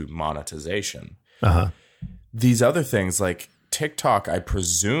into monetization. These other things like TikTok, I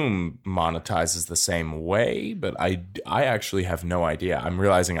presume monetizes the same way, but I actually have no idea. I'm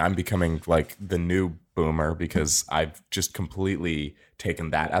realizing I'm becoming like the new boomer, because I've just completely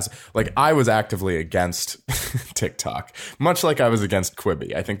taken that as, like, I was actively against TikTok, much like I was against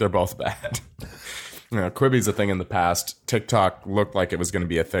Quibi. I think they're both bad. Quibi's a thing in the past. TikTok looked like it was going to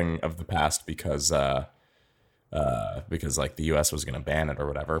be a thing of the past because like the US was going to ban it or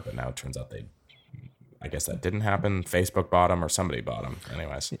whatever, but now it turns out I guess that didn't happen. Facebook bought them, or somebody bought them.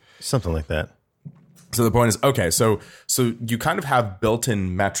 Anyways. Something like that. So the point is, okay, so you kind of have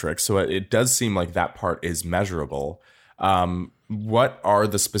built-in metrics, so it does seem like that part is measurable. What are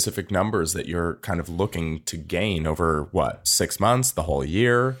the specific numbers that you're kind of looking to gain over 6 months, the whole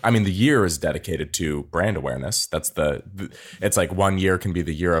year? I mean, the year is dedicated to brand awareness. That's it's like 1 year can be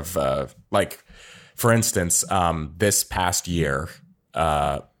the year of like, for instance, this past year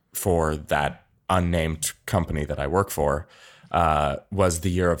for that unnamed company that I work for was the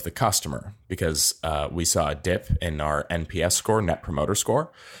year of the customer, because we saw a dip in our NPS score, Net Promoter Score.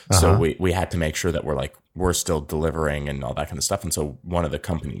 So we had to make sure that we're still delivering and all that kind of stuff. And so one of the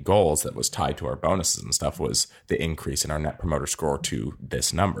company goals that was tied to our bonuses and stuff was the increase in our Net Promoter Score to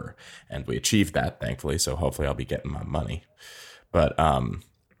this number. And we achieved that, thankfully. So hopefully I'll be getting my money. But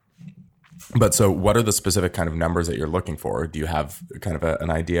so what are the specific kind of numbers that you're looking for? Do you have kind of an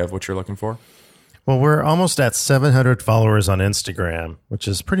idea of what you're looking for? Well, we're almost at 700 followers on Instagram, which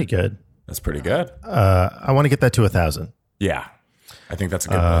is pretty good. That's pretty good. I want to get that to 1,000. Yeah. I think that's a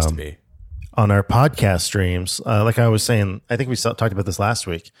good place to be. On our podcast streams, like I was saying, I think we talked about this last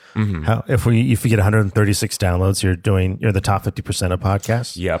week. How if you get 136 downloads, you're the top 50% of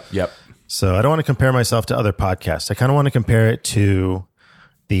podcasts. Yep. So I don't want to compare myself to other podcasts. I kind of want to compare it to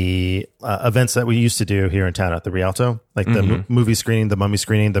the events that we used to do here in town at the Rialto, like the movie screening, the mummy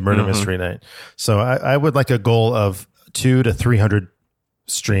screening, the murder mystery night. So I would like a goal of 200 to 300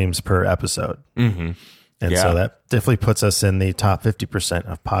 streams per episode. And so that definitely puts us in the top 50%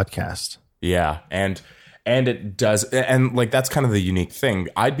 of podcasts. Yeah. And it does. And like, that's kind of the unique thing.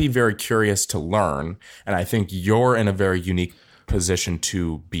 I'd be very curious to learn. And I think you're in a very unique position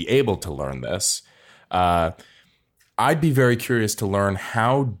to be able to learn this. I'd be very curious to learn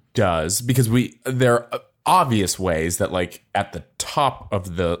because there are obvious ways that, like, at the top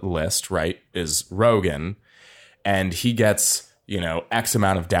of the list, right, is Rogan, and he gets, X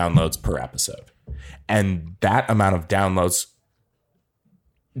amount of downloads per episode. And that amount of downloads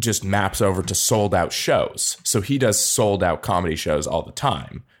just maps over to sold out shows. So he does sold out comedy shows all the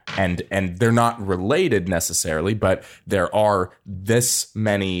time. And they're not related necessarily, but there are this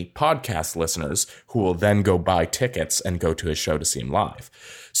many podcast listeners who will then go buy tickets and go to his show to see him live.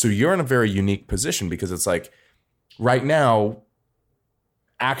 So you're in a very unique position, because it's like right now,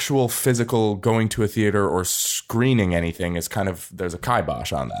 actual physical going to a theater or screening anything is kind of, there's a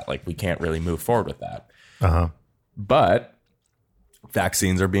kibosh on that. Like, we can't really move forward with that. But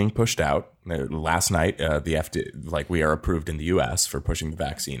vaccines are being pushed out. Last night, the FDA, like, we are approved in the US for pushing the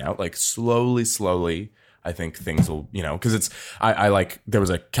vaccine out. Like, slowly, I think things will, because I like, there was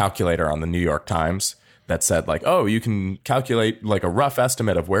a calculator on the New York Times that said, like, oh, you can calculate like a rough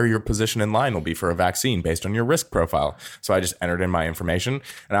estimate of where your position in line will be for a vaccine based on your risk profile. So I just entered in my information,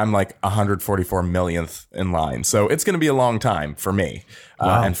 and I'm like 144 millionth in line. So it's going to be a long time for me.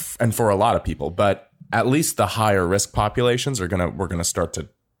 Wow. And for a lot of people, but at least the higher risk populations we're going to start to,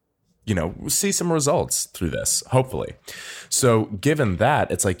 see some results through this, hopefully. So given that,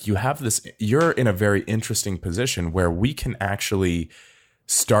 it's like you're in a very interesting position where we can actually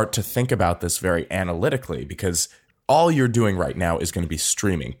start to think about this very analytically, because all you're doing right now is going to be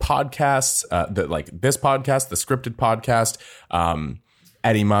streaming podcasts, like this podcast, the scripted podcast,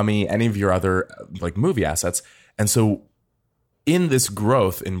 Eddie Mummy, any of your other like movie assets. And so in this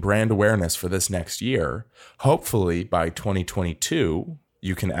growth in brand awareness for this next year, hopefully by 2022,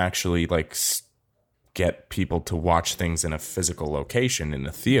 you can actually like get people to watch things in a physical location, in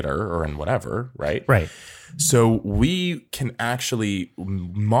a theater or in whatever, right? Right. So we can actually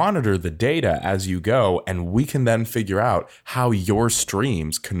monitor the data as you go, and we can then figure out how your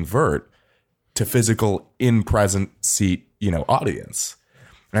streams convert to physical in-present seat, audience.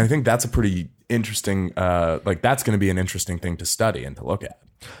 And I think that's a pretty interesting, that's going to be an interesting thing to study and to look at.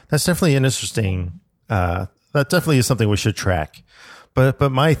 That's definitely an interesting, that definitely is something we should track.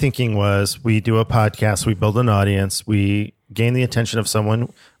 But my thinking was, we do a podcast, we build an audience, we gain the attention of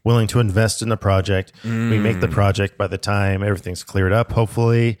someone willing to invest in the project. We make the project by the time everything's cleared up,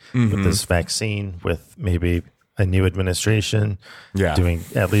 hopefully, with this vaccine, with maybe a new administration doing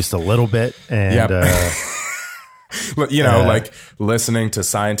at least a little bit. And, like listening to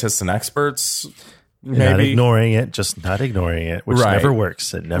scientists and experts. Maybe. Not ignoring it, which never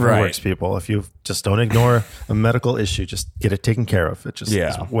works. It never works, people. If you just don't ignore a medical issue, just get it taken care of.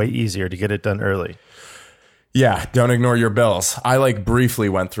 It's way easier to get it done early. Yeah, don't ignore your bills. I briefly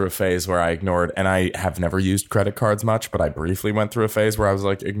went through a phase where I ignored, and I have never used credit cards much, but I briefly went through a phase where I was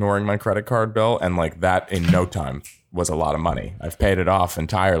ignoring my credit card bill, and that in no time was a lot of money. I've paid it off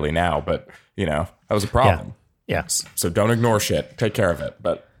entirely now, but that was a problem. Yeah. So don't ignore shit. Take care of it.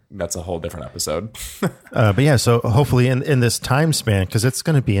 But that's a whole different episode. So hopefully in this time span, because it's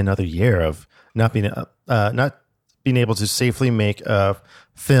going to be another year of not being able to safely make a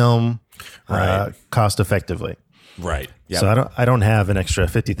film cost effectively. Right. Yep. So I don't have an extra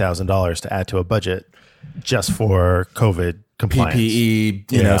 $50,000 to add to a budget just for COVID compliance.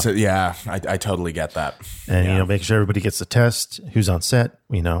 PPE, you know, so yeah, I totally get that. And, you know, making sure everybody gets the test, who's on set,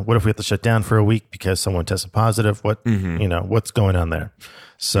 you know, what if we have to shut down for a week because someone tested positive? What, you know, what's going on there?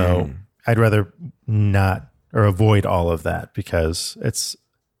 So I'd rather not or avoid all of that because it's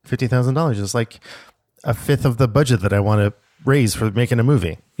 $50,000. It's like a fifth of the budget that I want to raise for making a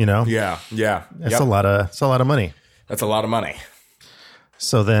movie, you know? Yeah. It's a lot of money. That's a lot of money.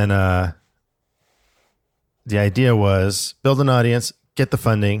 So then the idea was build an audience, get the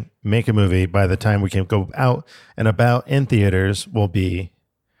funding, make a movie. By the time we can go out and about in theaters will be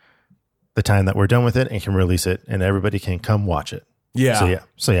the time that we're done with it and can release it and everybody can come watch it. Yeah.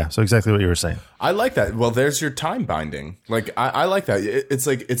 So exactly what you were saying. I like that. Well, there's your time binding. Like, I like that. It's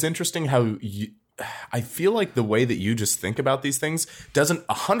like, it's interesting how I feel like the way that you just think about these things doesn't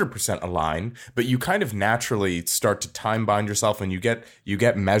 100% align, but you kind of naturally start to time bind yourself and you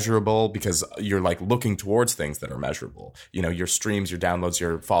get measurable because you're like looking towards things that are measurable, you know, your streams, your downloads,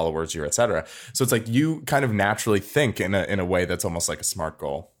 your followers, your et cetera. So it's like you kind of naturally think in a way that's almost like a SMART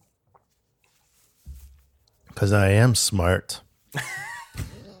goal. Because I am smart.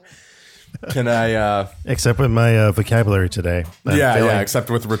 Can I except with my vocabulary today.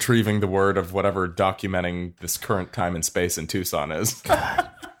 Except with retrieving the word of whatever documenting this current time and space in Tucson is.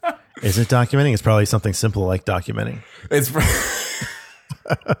 Is it documenting? It's probably something simple like documenting. It's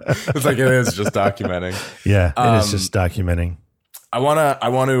like it is just documenting. Yeah, it is just documenting.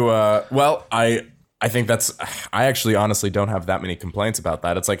 I think I actually honestly don't have that many complaints about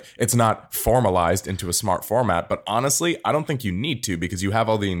that. It's like, it's not formalized into a SMART format, but honestly, I don't think you need to because you have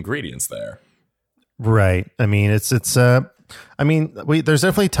all the ingredients there. Right. I mean, there's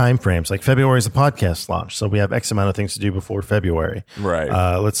definitely time frames. Like February is a podcast launch. So we have X amount of things to do before February.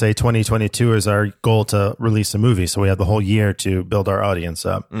 Right. Let's say 2022 is our goal to release a movie. So we have the whole year to build our audience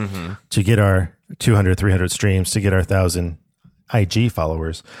up, to get our 200, 300 streams, to get our 1,000 IG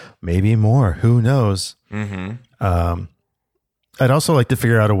followers, maybe more. Who knows? I'd also like to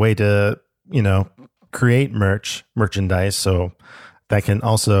figure out a way to, you know, create merchandise, so that can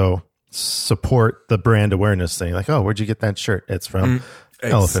also support the brand awareness thing. Like, oh, where'd you get that shirt? It's from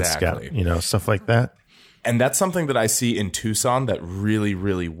Elephant Scout, you know, stuff like that. And that's something that I see in Tucson that really,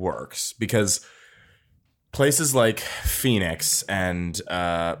 really works because places like Phoenix and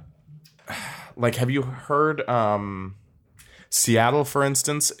like, have you heard? Seattle, for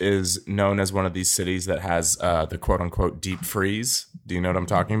instance, is known as one of these cities that has the quote-unquote deep freeze. Do you know what I'm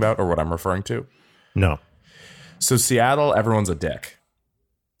talking about or what I'm referring to? No. So Seattle, everyone's a dick.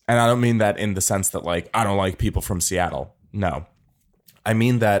 And I don't mean that in the sense that, like, I don't like people from Seattle. No. I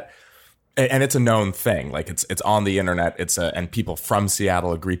mean that, and it's a known thing. Like, it's on the internet. And people from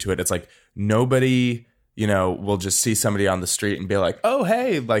Seattle agree to it. It's like nobody, you know, will just see somebody on the street and be like, oh,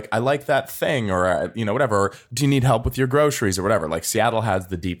 hey, like, I like that thing, or, you know, whatever. Or, do you need help with your groceries or whatever? Like, Seattle has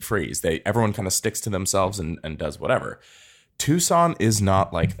the deep freeze. Everyone kind of sticks to themselves and does whatever. Tucson is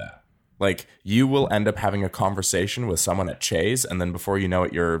not like that. Like, you will end up having a conversation with someone at Chase, and then before you know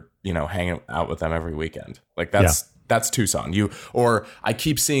it, you're, you know, hanging out with them every weekend. Like, that's Tucson. Or I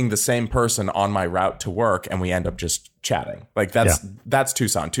keep seeing the same person on my route to work and we end up just chatting. Like that's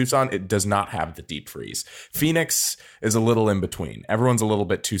Tucson. Tucson, it does not have the deep freeze. Phoenix is a little in between. Everyone's a little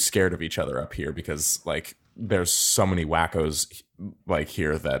bit too scared of each other up here because like there's so many wackos like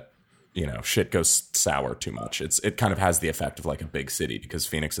here that, you know, shit goes sour too much. It kind of has the effect of like a big city because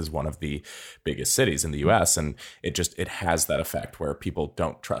Phoenix is one of the biggest cities in the US, and it has that effect where people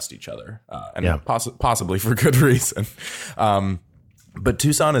don't trust each other, possibly for good reason. But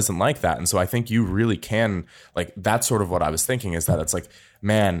Tucson isn't like that. And so I think you really can, like, that's sort of what I was thinking, is that it's like,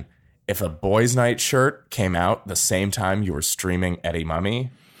 man, if a Boys Night shirt came out the same time you were streaming Eddie Mummy,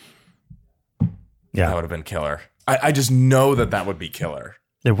 that would have been killer. I just know that would be killer.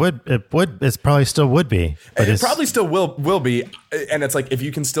 It would. It probably still would be. But it probably still will be. And it's like, if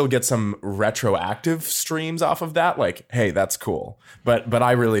you can still get some retroactive streams off of that, like, hey, that's cool. But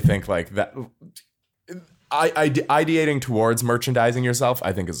I really think like that, ideating towards merchandising yourself,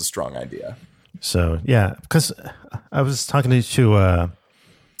 I think is a strong idea. So, yeah, because I was talking to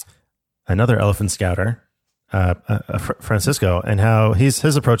another Elephant Scouter, Francisco, and how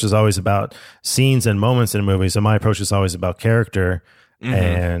his approach is always about scenes and moments in movies. And my approach is always about character.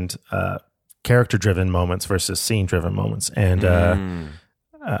 And character-driven moments versus scene-driven moments. And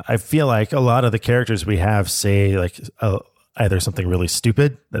I feel like a lot of the characters we have say like either something really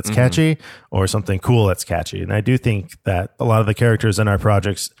stupid that's catchy or something cool that's catchy. And I do think that a lot of the characters in our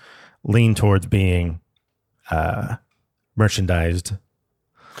projects lean towards being merchandised.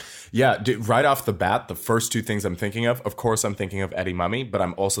 Yeah, dude, right off the bat, the first two things I'm thinking of course, I'm thinking of Eddie Mummy, but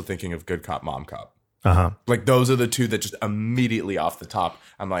I'm also thinking of Good Cop, Mom Cop. Like those are the two that just immediately off the top,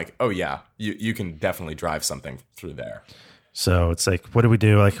 I'm like, oh yeah, you can definitely drive something through there. So it's like, what do we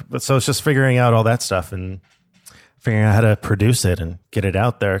do? Like, so it's just figuring out all that stuff and figuring out how to produce it and get it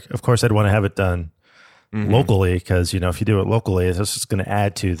out there. Of course, I'd want to have it done locally because, if you do it locally, it's just going to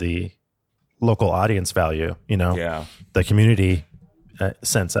add to the local audience value, the community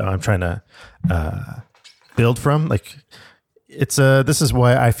sense that I'm trying to build from. Like, this is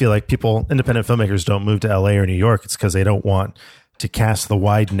why I feel like independent filmmakers don't move to LA or New York. It's because they don't want to cast the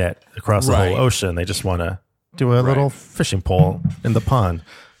wide net across the whole ocean. They just want to do a little fishing pole in the pond.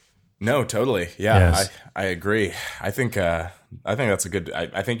 No, totally. Yeah, yes. I agree. I think that's a good,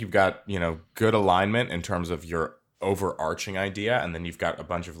 I think you've got, good alignment in terms of your overarching idea. And then you've got a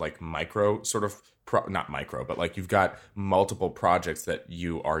bunch of like micro sort of, not micro, but like you've got multiple projects that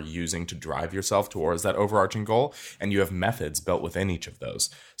you are using to drive yourself towards that overarching goal. And you have methods built within each of those.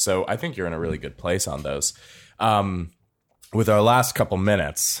 So I think you're in a really good place on those. With our last couple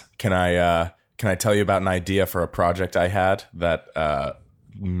minutes, can I tell you about an idea for a project I had that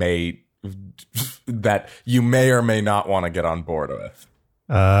that you may or may not want to get on board with?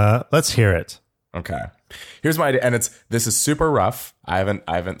 Let's hear it. Okay. Here's my idea, and this is super rough. I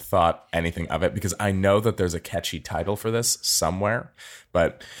haven't thought anything of it because I know that there's a catchy title for this somewhere.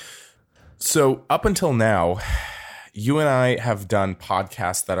 But so up until now, you and I have done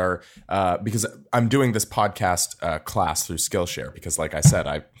podcasts that are because I'm doing this podcast class through Skillshare because, like I said,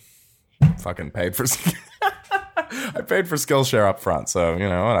 I fucking paid for I paid for Skillshare up front, so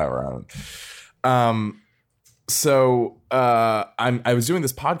whatever. So I was doing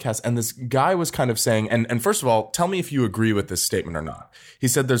this podcast, and this guy was kind of saying, and first of all, tell me if you agree with this statement or not. He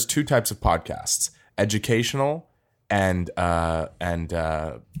said there's two types of podcasts: educational and or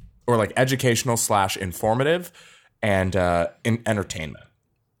like educational / informative and in entertainment.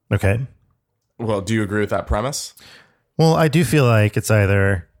 Okay. Well, do you agree with that premise? Well, I do feel like it's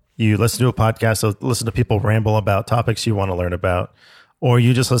either you listen to a podcast, so listen to people ramble about topics you want to learn about, or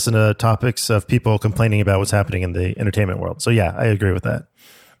you just listen to topics of people complaining about what's happening in the entertainment world. So yeah, I agree with that.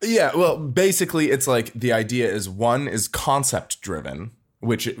 Yeah, well, basically it's like the idea is one is concept driven,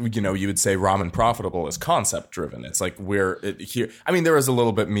 which, you would say Ramen Profitable is concept driven. It's like here. I mean, there was a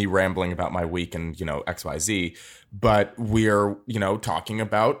little bit me rambling about my week and, XYZ, but we're, talking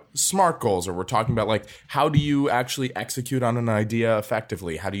about SMART goals, or we're talking about like, how do you actually execute on an idea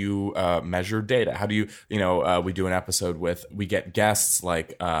effectively? How do you measure data? How do you, we do an episode we get guests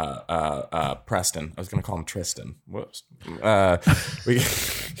like Preston. I was going to call him Tristan. Whoops.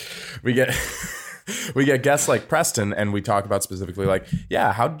 We get... We get guests like Preston, and we talk about specifically like,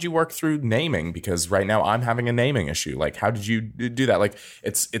 yeah, how did you work through naming? Because right now I'm having a naming issue. Like, how did you do that? Like,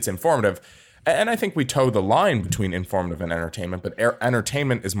 it's informative. And I think we toe the line between informative and entertainment, but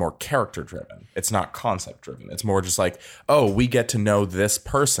entertainment is more character driven. It's not concept driven. It's more just like, oh, we get to know this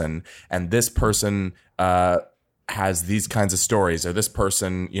person, and this person has these kinds of stories, or this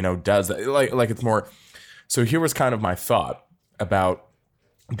person, does that. Like it's more. So here was kind of my thought about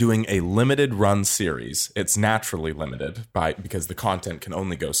doing a limited run series. It's naturally limited because the content can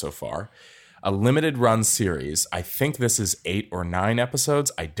only go so far. A limited run series. I think this is 8 or 9 episodes.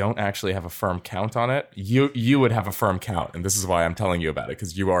 I don't actually have a firm count on it. You would have a firm count, and this is why I'm telling you about it,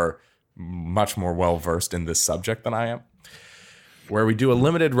 because you are much more well versed in this subject than I am. Where we do a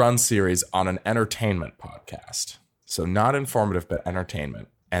limited run series on an entertainment podcast. So not informative, but entertainment.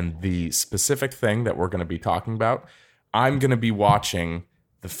 And the specific thing that we're going to be talking about, I'm going to be watching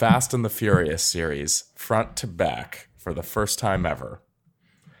the Fast and the Furious series front to back for the first time ever.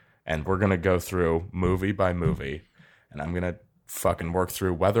 And we're going to go through movie by movie. And I'm going to fucking work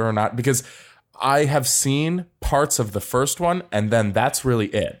through whether or not, because I have seen parts of the first one, and then that's really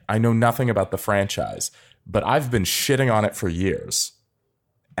it. I know nothing about the franchise, but I've been shitting on it for years.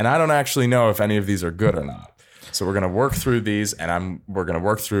 And I don't actually know if any of these are good or not. So we're going to work through these, and we're going to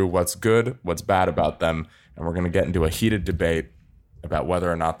work through what's good, what's bad about them. And we're going to get into a heated debate about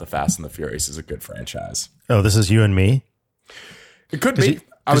whether or not the Fast and the Furious is a good franchise. Oh, this is you and me? It could be.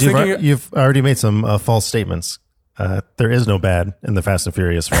 You've already made some false statements. There is no bad in the Fast and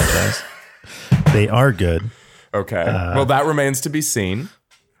Furious franchise. They are good. Okay. Well, that remains to be seen.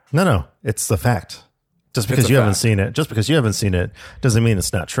 No, it's the fact. Just because you haven't seen it doesn't mean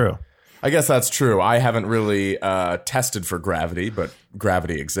it's not true. I guess that's true. I haven't really tested for gravity, but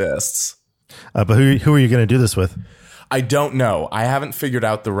gravity exists. But who are you going to do this with? I don't know. I haven't figured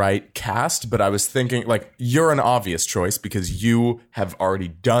out the right cast, but I was thinking, like, you're an obvious choice because you have already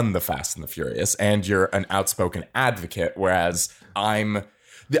done The Fast and the Furious, and you're an outspoken advocate, whereas I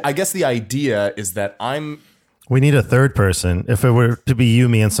guess the idea is that We need a third person. If it were to be you,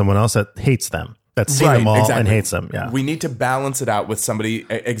 me, and someone else that hates them, that's seen them all and hates them. Yeah, we need to balance it out with somebody.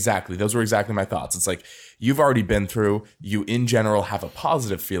 Exactly. Those were exactly my thoughts. It's like, you've already been through, you in general have a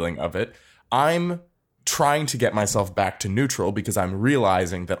positive feeling of it. I'm trying to get myself back to neutral because I'm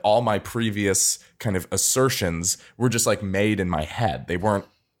realizing that all my previous kind of assertions were just like made in my head.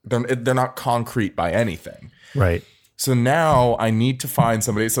 They're not concrete by anything. Right. So now I need to find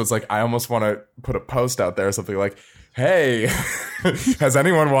somebody. So it's like, I almost want to put a post out there, something like, hey, has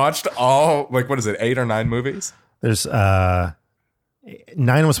anyone watched all, like, what is it, 8 or 9 movies? There's 9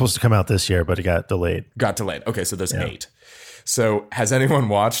 was supposed to come out this year, but it got delayed. Okay, so there's 8. So has anyone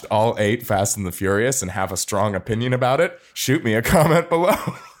watched all 8 Fast and the Furious and have a strong opinion about it? Shoot me a comment below.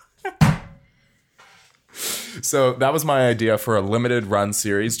 So that was my idea for a limited run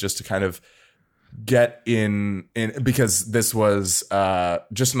series, just to kind of get in because this was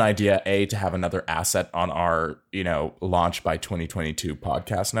just an idea, to have another asset on our, launch by 2022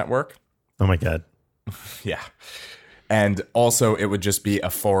 podcast network. Oh my God. Yeah. And also it would just be a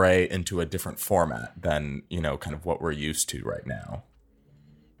foray into a different format than, kind of what we're used to right now.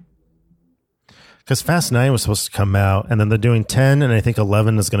 Because Fast 9 was supposed to come out, and then they're doing 10, and I think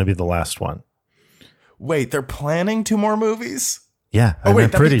 11 is going to be the last one. Wait, they're planning 2 more movies? Yeah. Oh,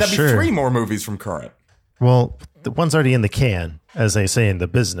 wait, that'd be 3 more movies from current. Well, the one's already in the can, as they say in the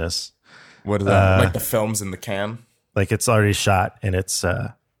business. What is that? Like the film's in the can? Like it's already shot and it's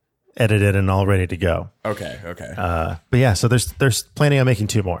edited and all ready to go. Okay. But yeah, so there's planning on making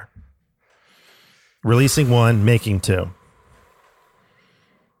 2 more. Releasing 1, making 2.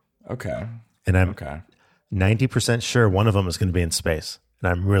 Okay. And I'm 90% sure one of them is going to be in space.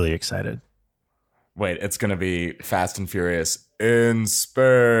 And I'm really excited. Wait, it's going to be Fast and Furious in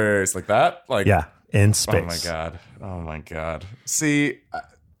space. Like that? Like, yeah, in space. Oh my God. See,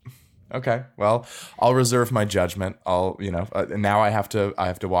 okay. Well, I'll reserve my judgment. I'll, now I have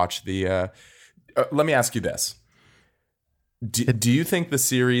to watch the, let me ask you this. Do you think the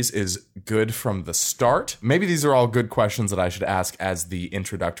series is good from the start? Maybe these are all good questions that I should ask as the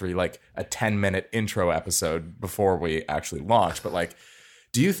introductory, like a 10-minute intro episode before we actually launch. But like,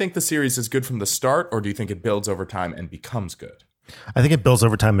 do you think the series is good from the start, or do you think it builds over time and becomes good? I think it builds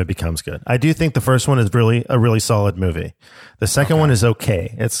over time and becomes good. I do think the first one is really a really solid movie. The second one is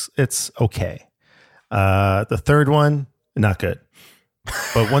okay. It's okay. The third one, not good.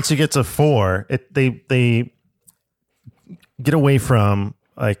 But once you get to 4, they get away from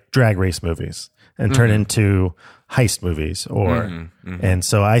like drag race movies and turn into heist movies, and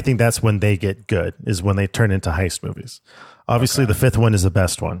so I think that's when they get good, is when they turn into heist movies. Obviously, the 5th one is the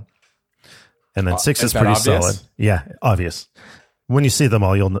best one, and then 6 is pretty obvious? solid. Yeah, obvious. When you see them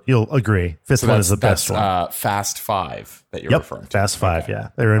all, you'll agree. 5th one is the best one. Fast 5 that you're referring to. Fast 5. Okay. Yeah,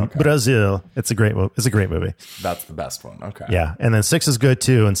 they're in Brazil. It's a great movie. It's a great movie. That's the best one. Okay. Yeah, and then 6 is good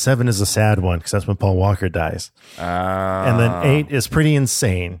too, and 7 is a sad one because that's when Paul Walker dies. And then 8 is pretty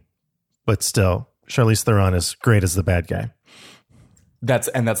insane, but still, Charlize Theron is great as the bad guy. That's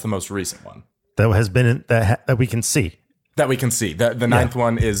the most recent one that has been that we can see. That we can see. The 9th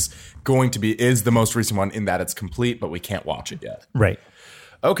one is the most recent one in that it's complete, but we can't watch it yet. Right.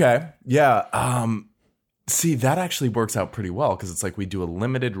 Okay. Yeah. See, that actually works out pretty well because it's like we do a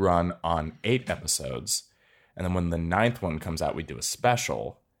limited run on 8 episodes, and then when the 9th one comes out, we do a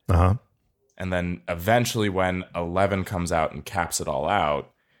special. And then eventually when 11 comes out and caps it all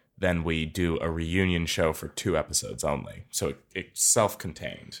out, then we do a reunion show for 2 episodes only. So it's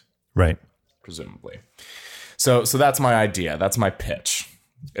self-contained. Right. Presumably. So that's my idea. That's my pitch.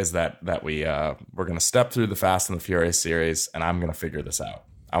 Is that we're going to step through the Fast and the Furious series, and I'm going to figure this out.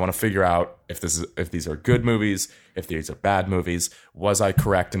 I want to figure out if these are good movies, if these are bad movies. Was I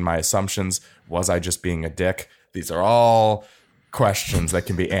correct in my assumptions? Was I just being a dick? These are all questions that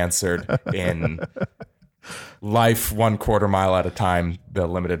can be answered in Life 1/4 Mile at a Time, the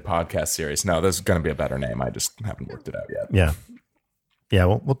limited podcast series. No, there's going to be a better name. I just haven't worked it out yet. Yeah. Yeah.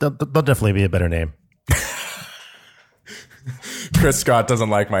 Well, there'll definitely be a better name. Chris Scott doesn't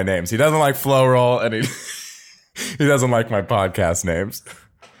like my names. He doesn't like Flow Roll, and he doesn't like my podcast names.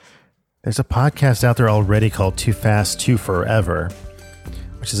 There's a podcast out there already called Too Fast, Too Forever,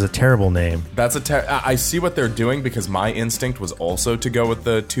 which is a terrible name. I see what they're doing because my instinct was also to go with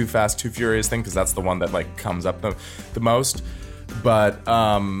the Too Fast, Too Furious thing because that's the one that like comes up the most. But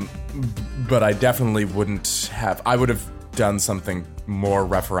I definitely wouldn't have. I would have done something more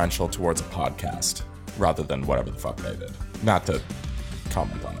referential towards a podcast rather than whatever the fuck they did. Not to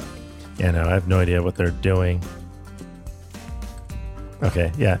comment on it. Yeah, no, I have no idea what they're doing.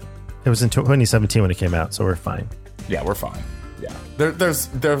 Okay, yeah. It was in 2017 when it came out, so we're fine. Yeah, we're fine. Yeah. There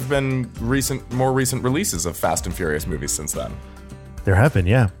have been more recent releases of Fast and Furious movies since then. There have been,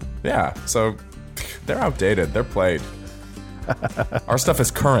 yeah. Yeah, so they're outdated. They're played. Our stuff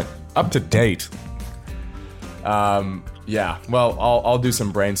is current, up to date. Yeah. Well, I'll do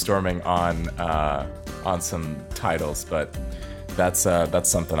some brainstorming on some titles, but that's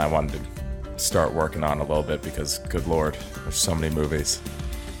something I wanted to start working on a little bit because, good lord, there's so many movies.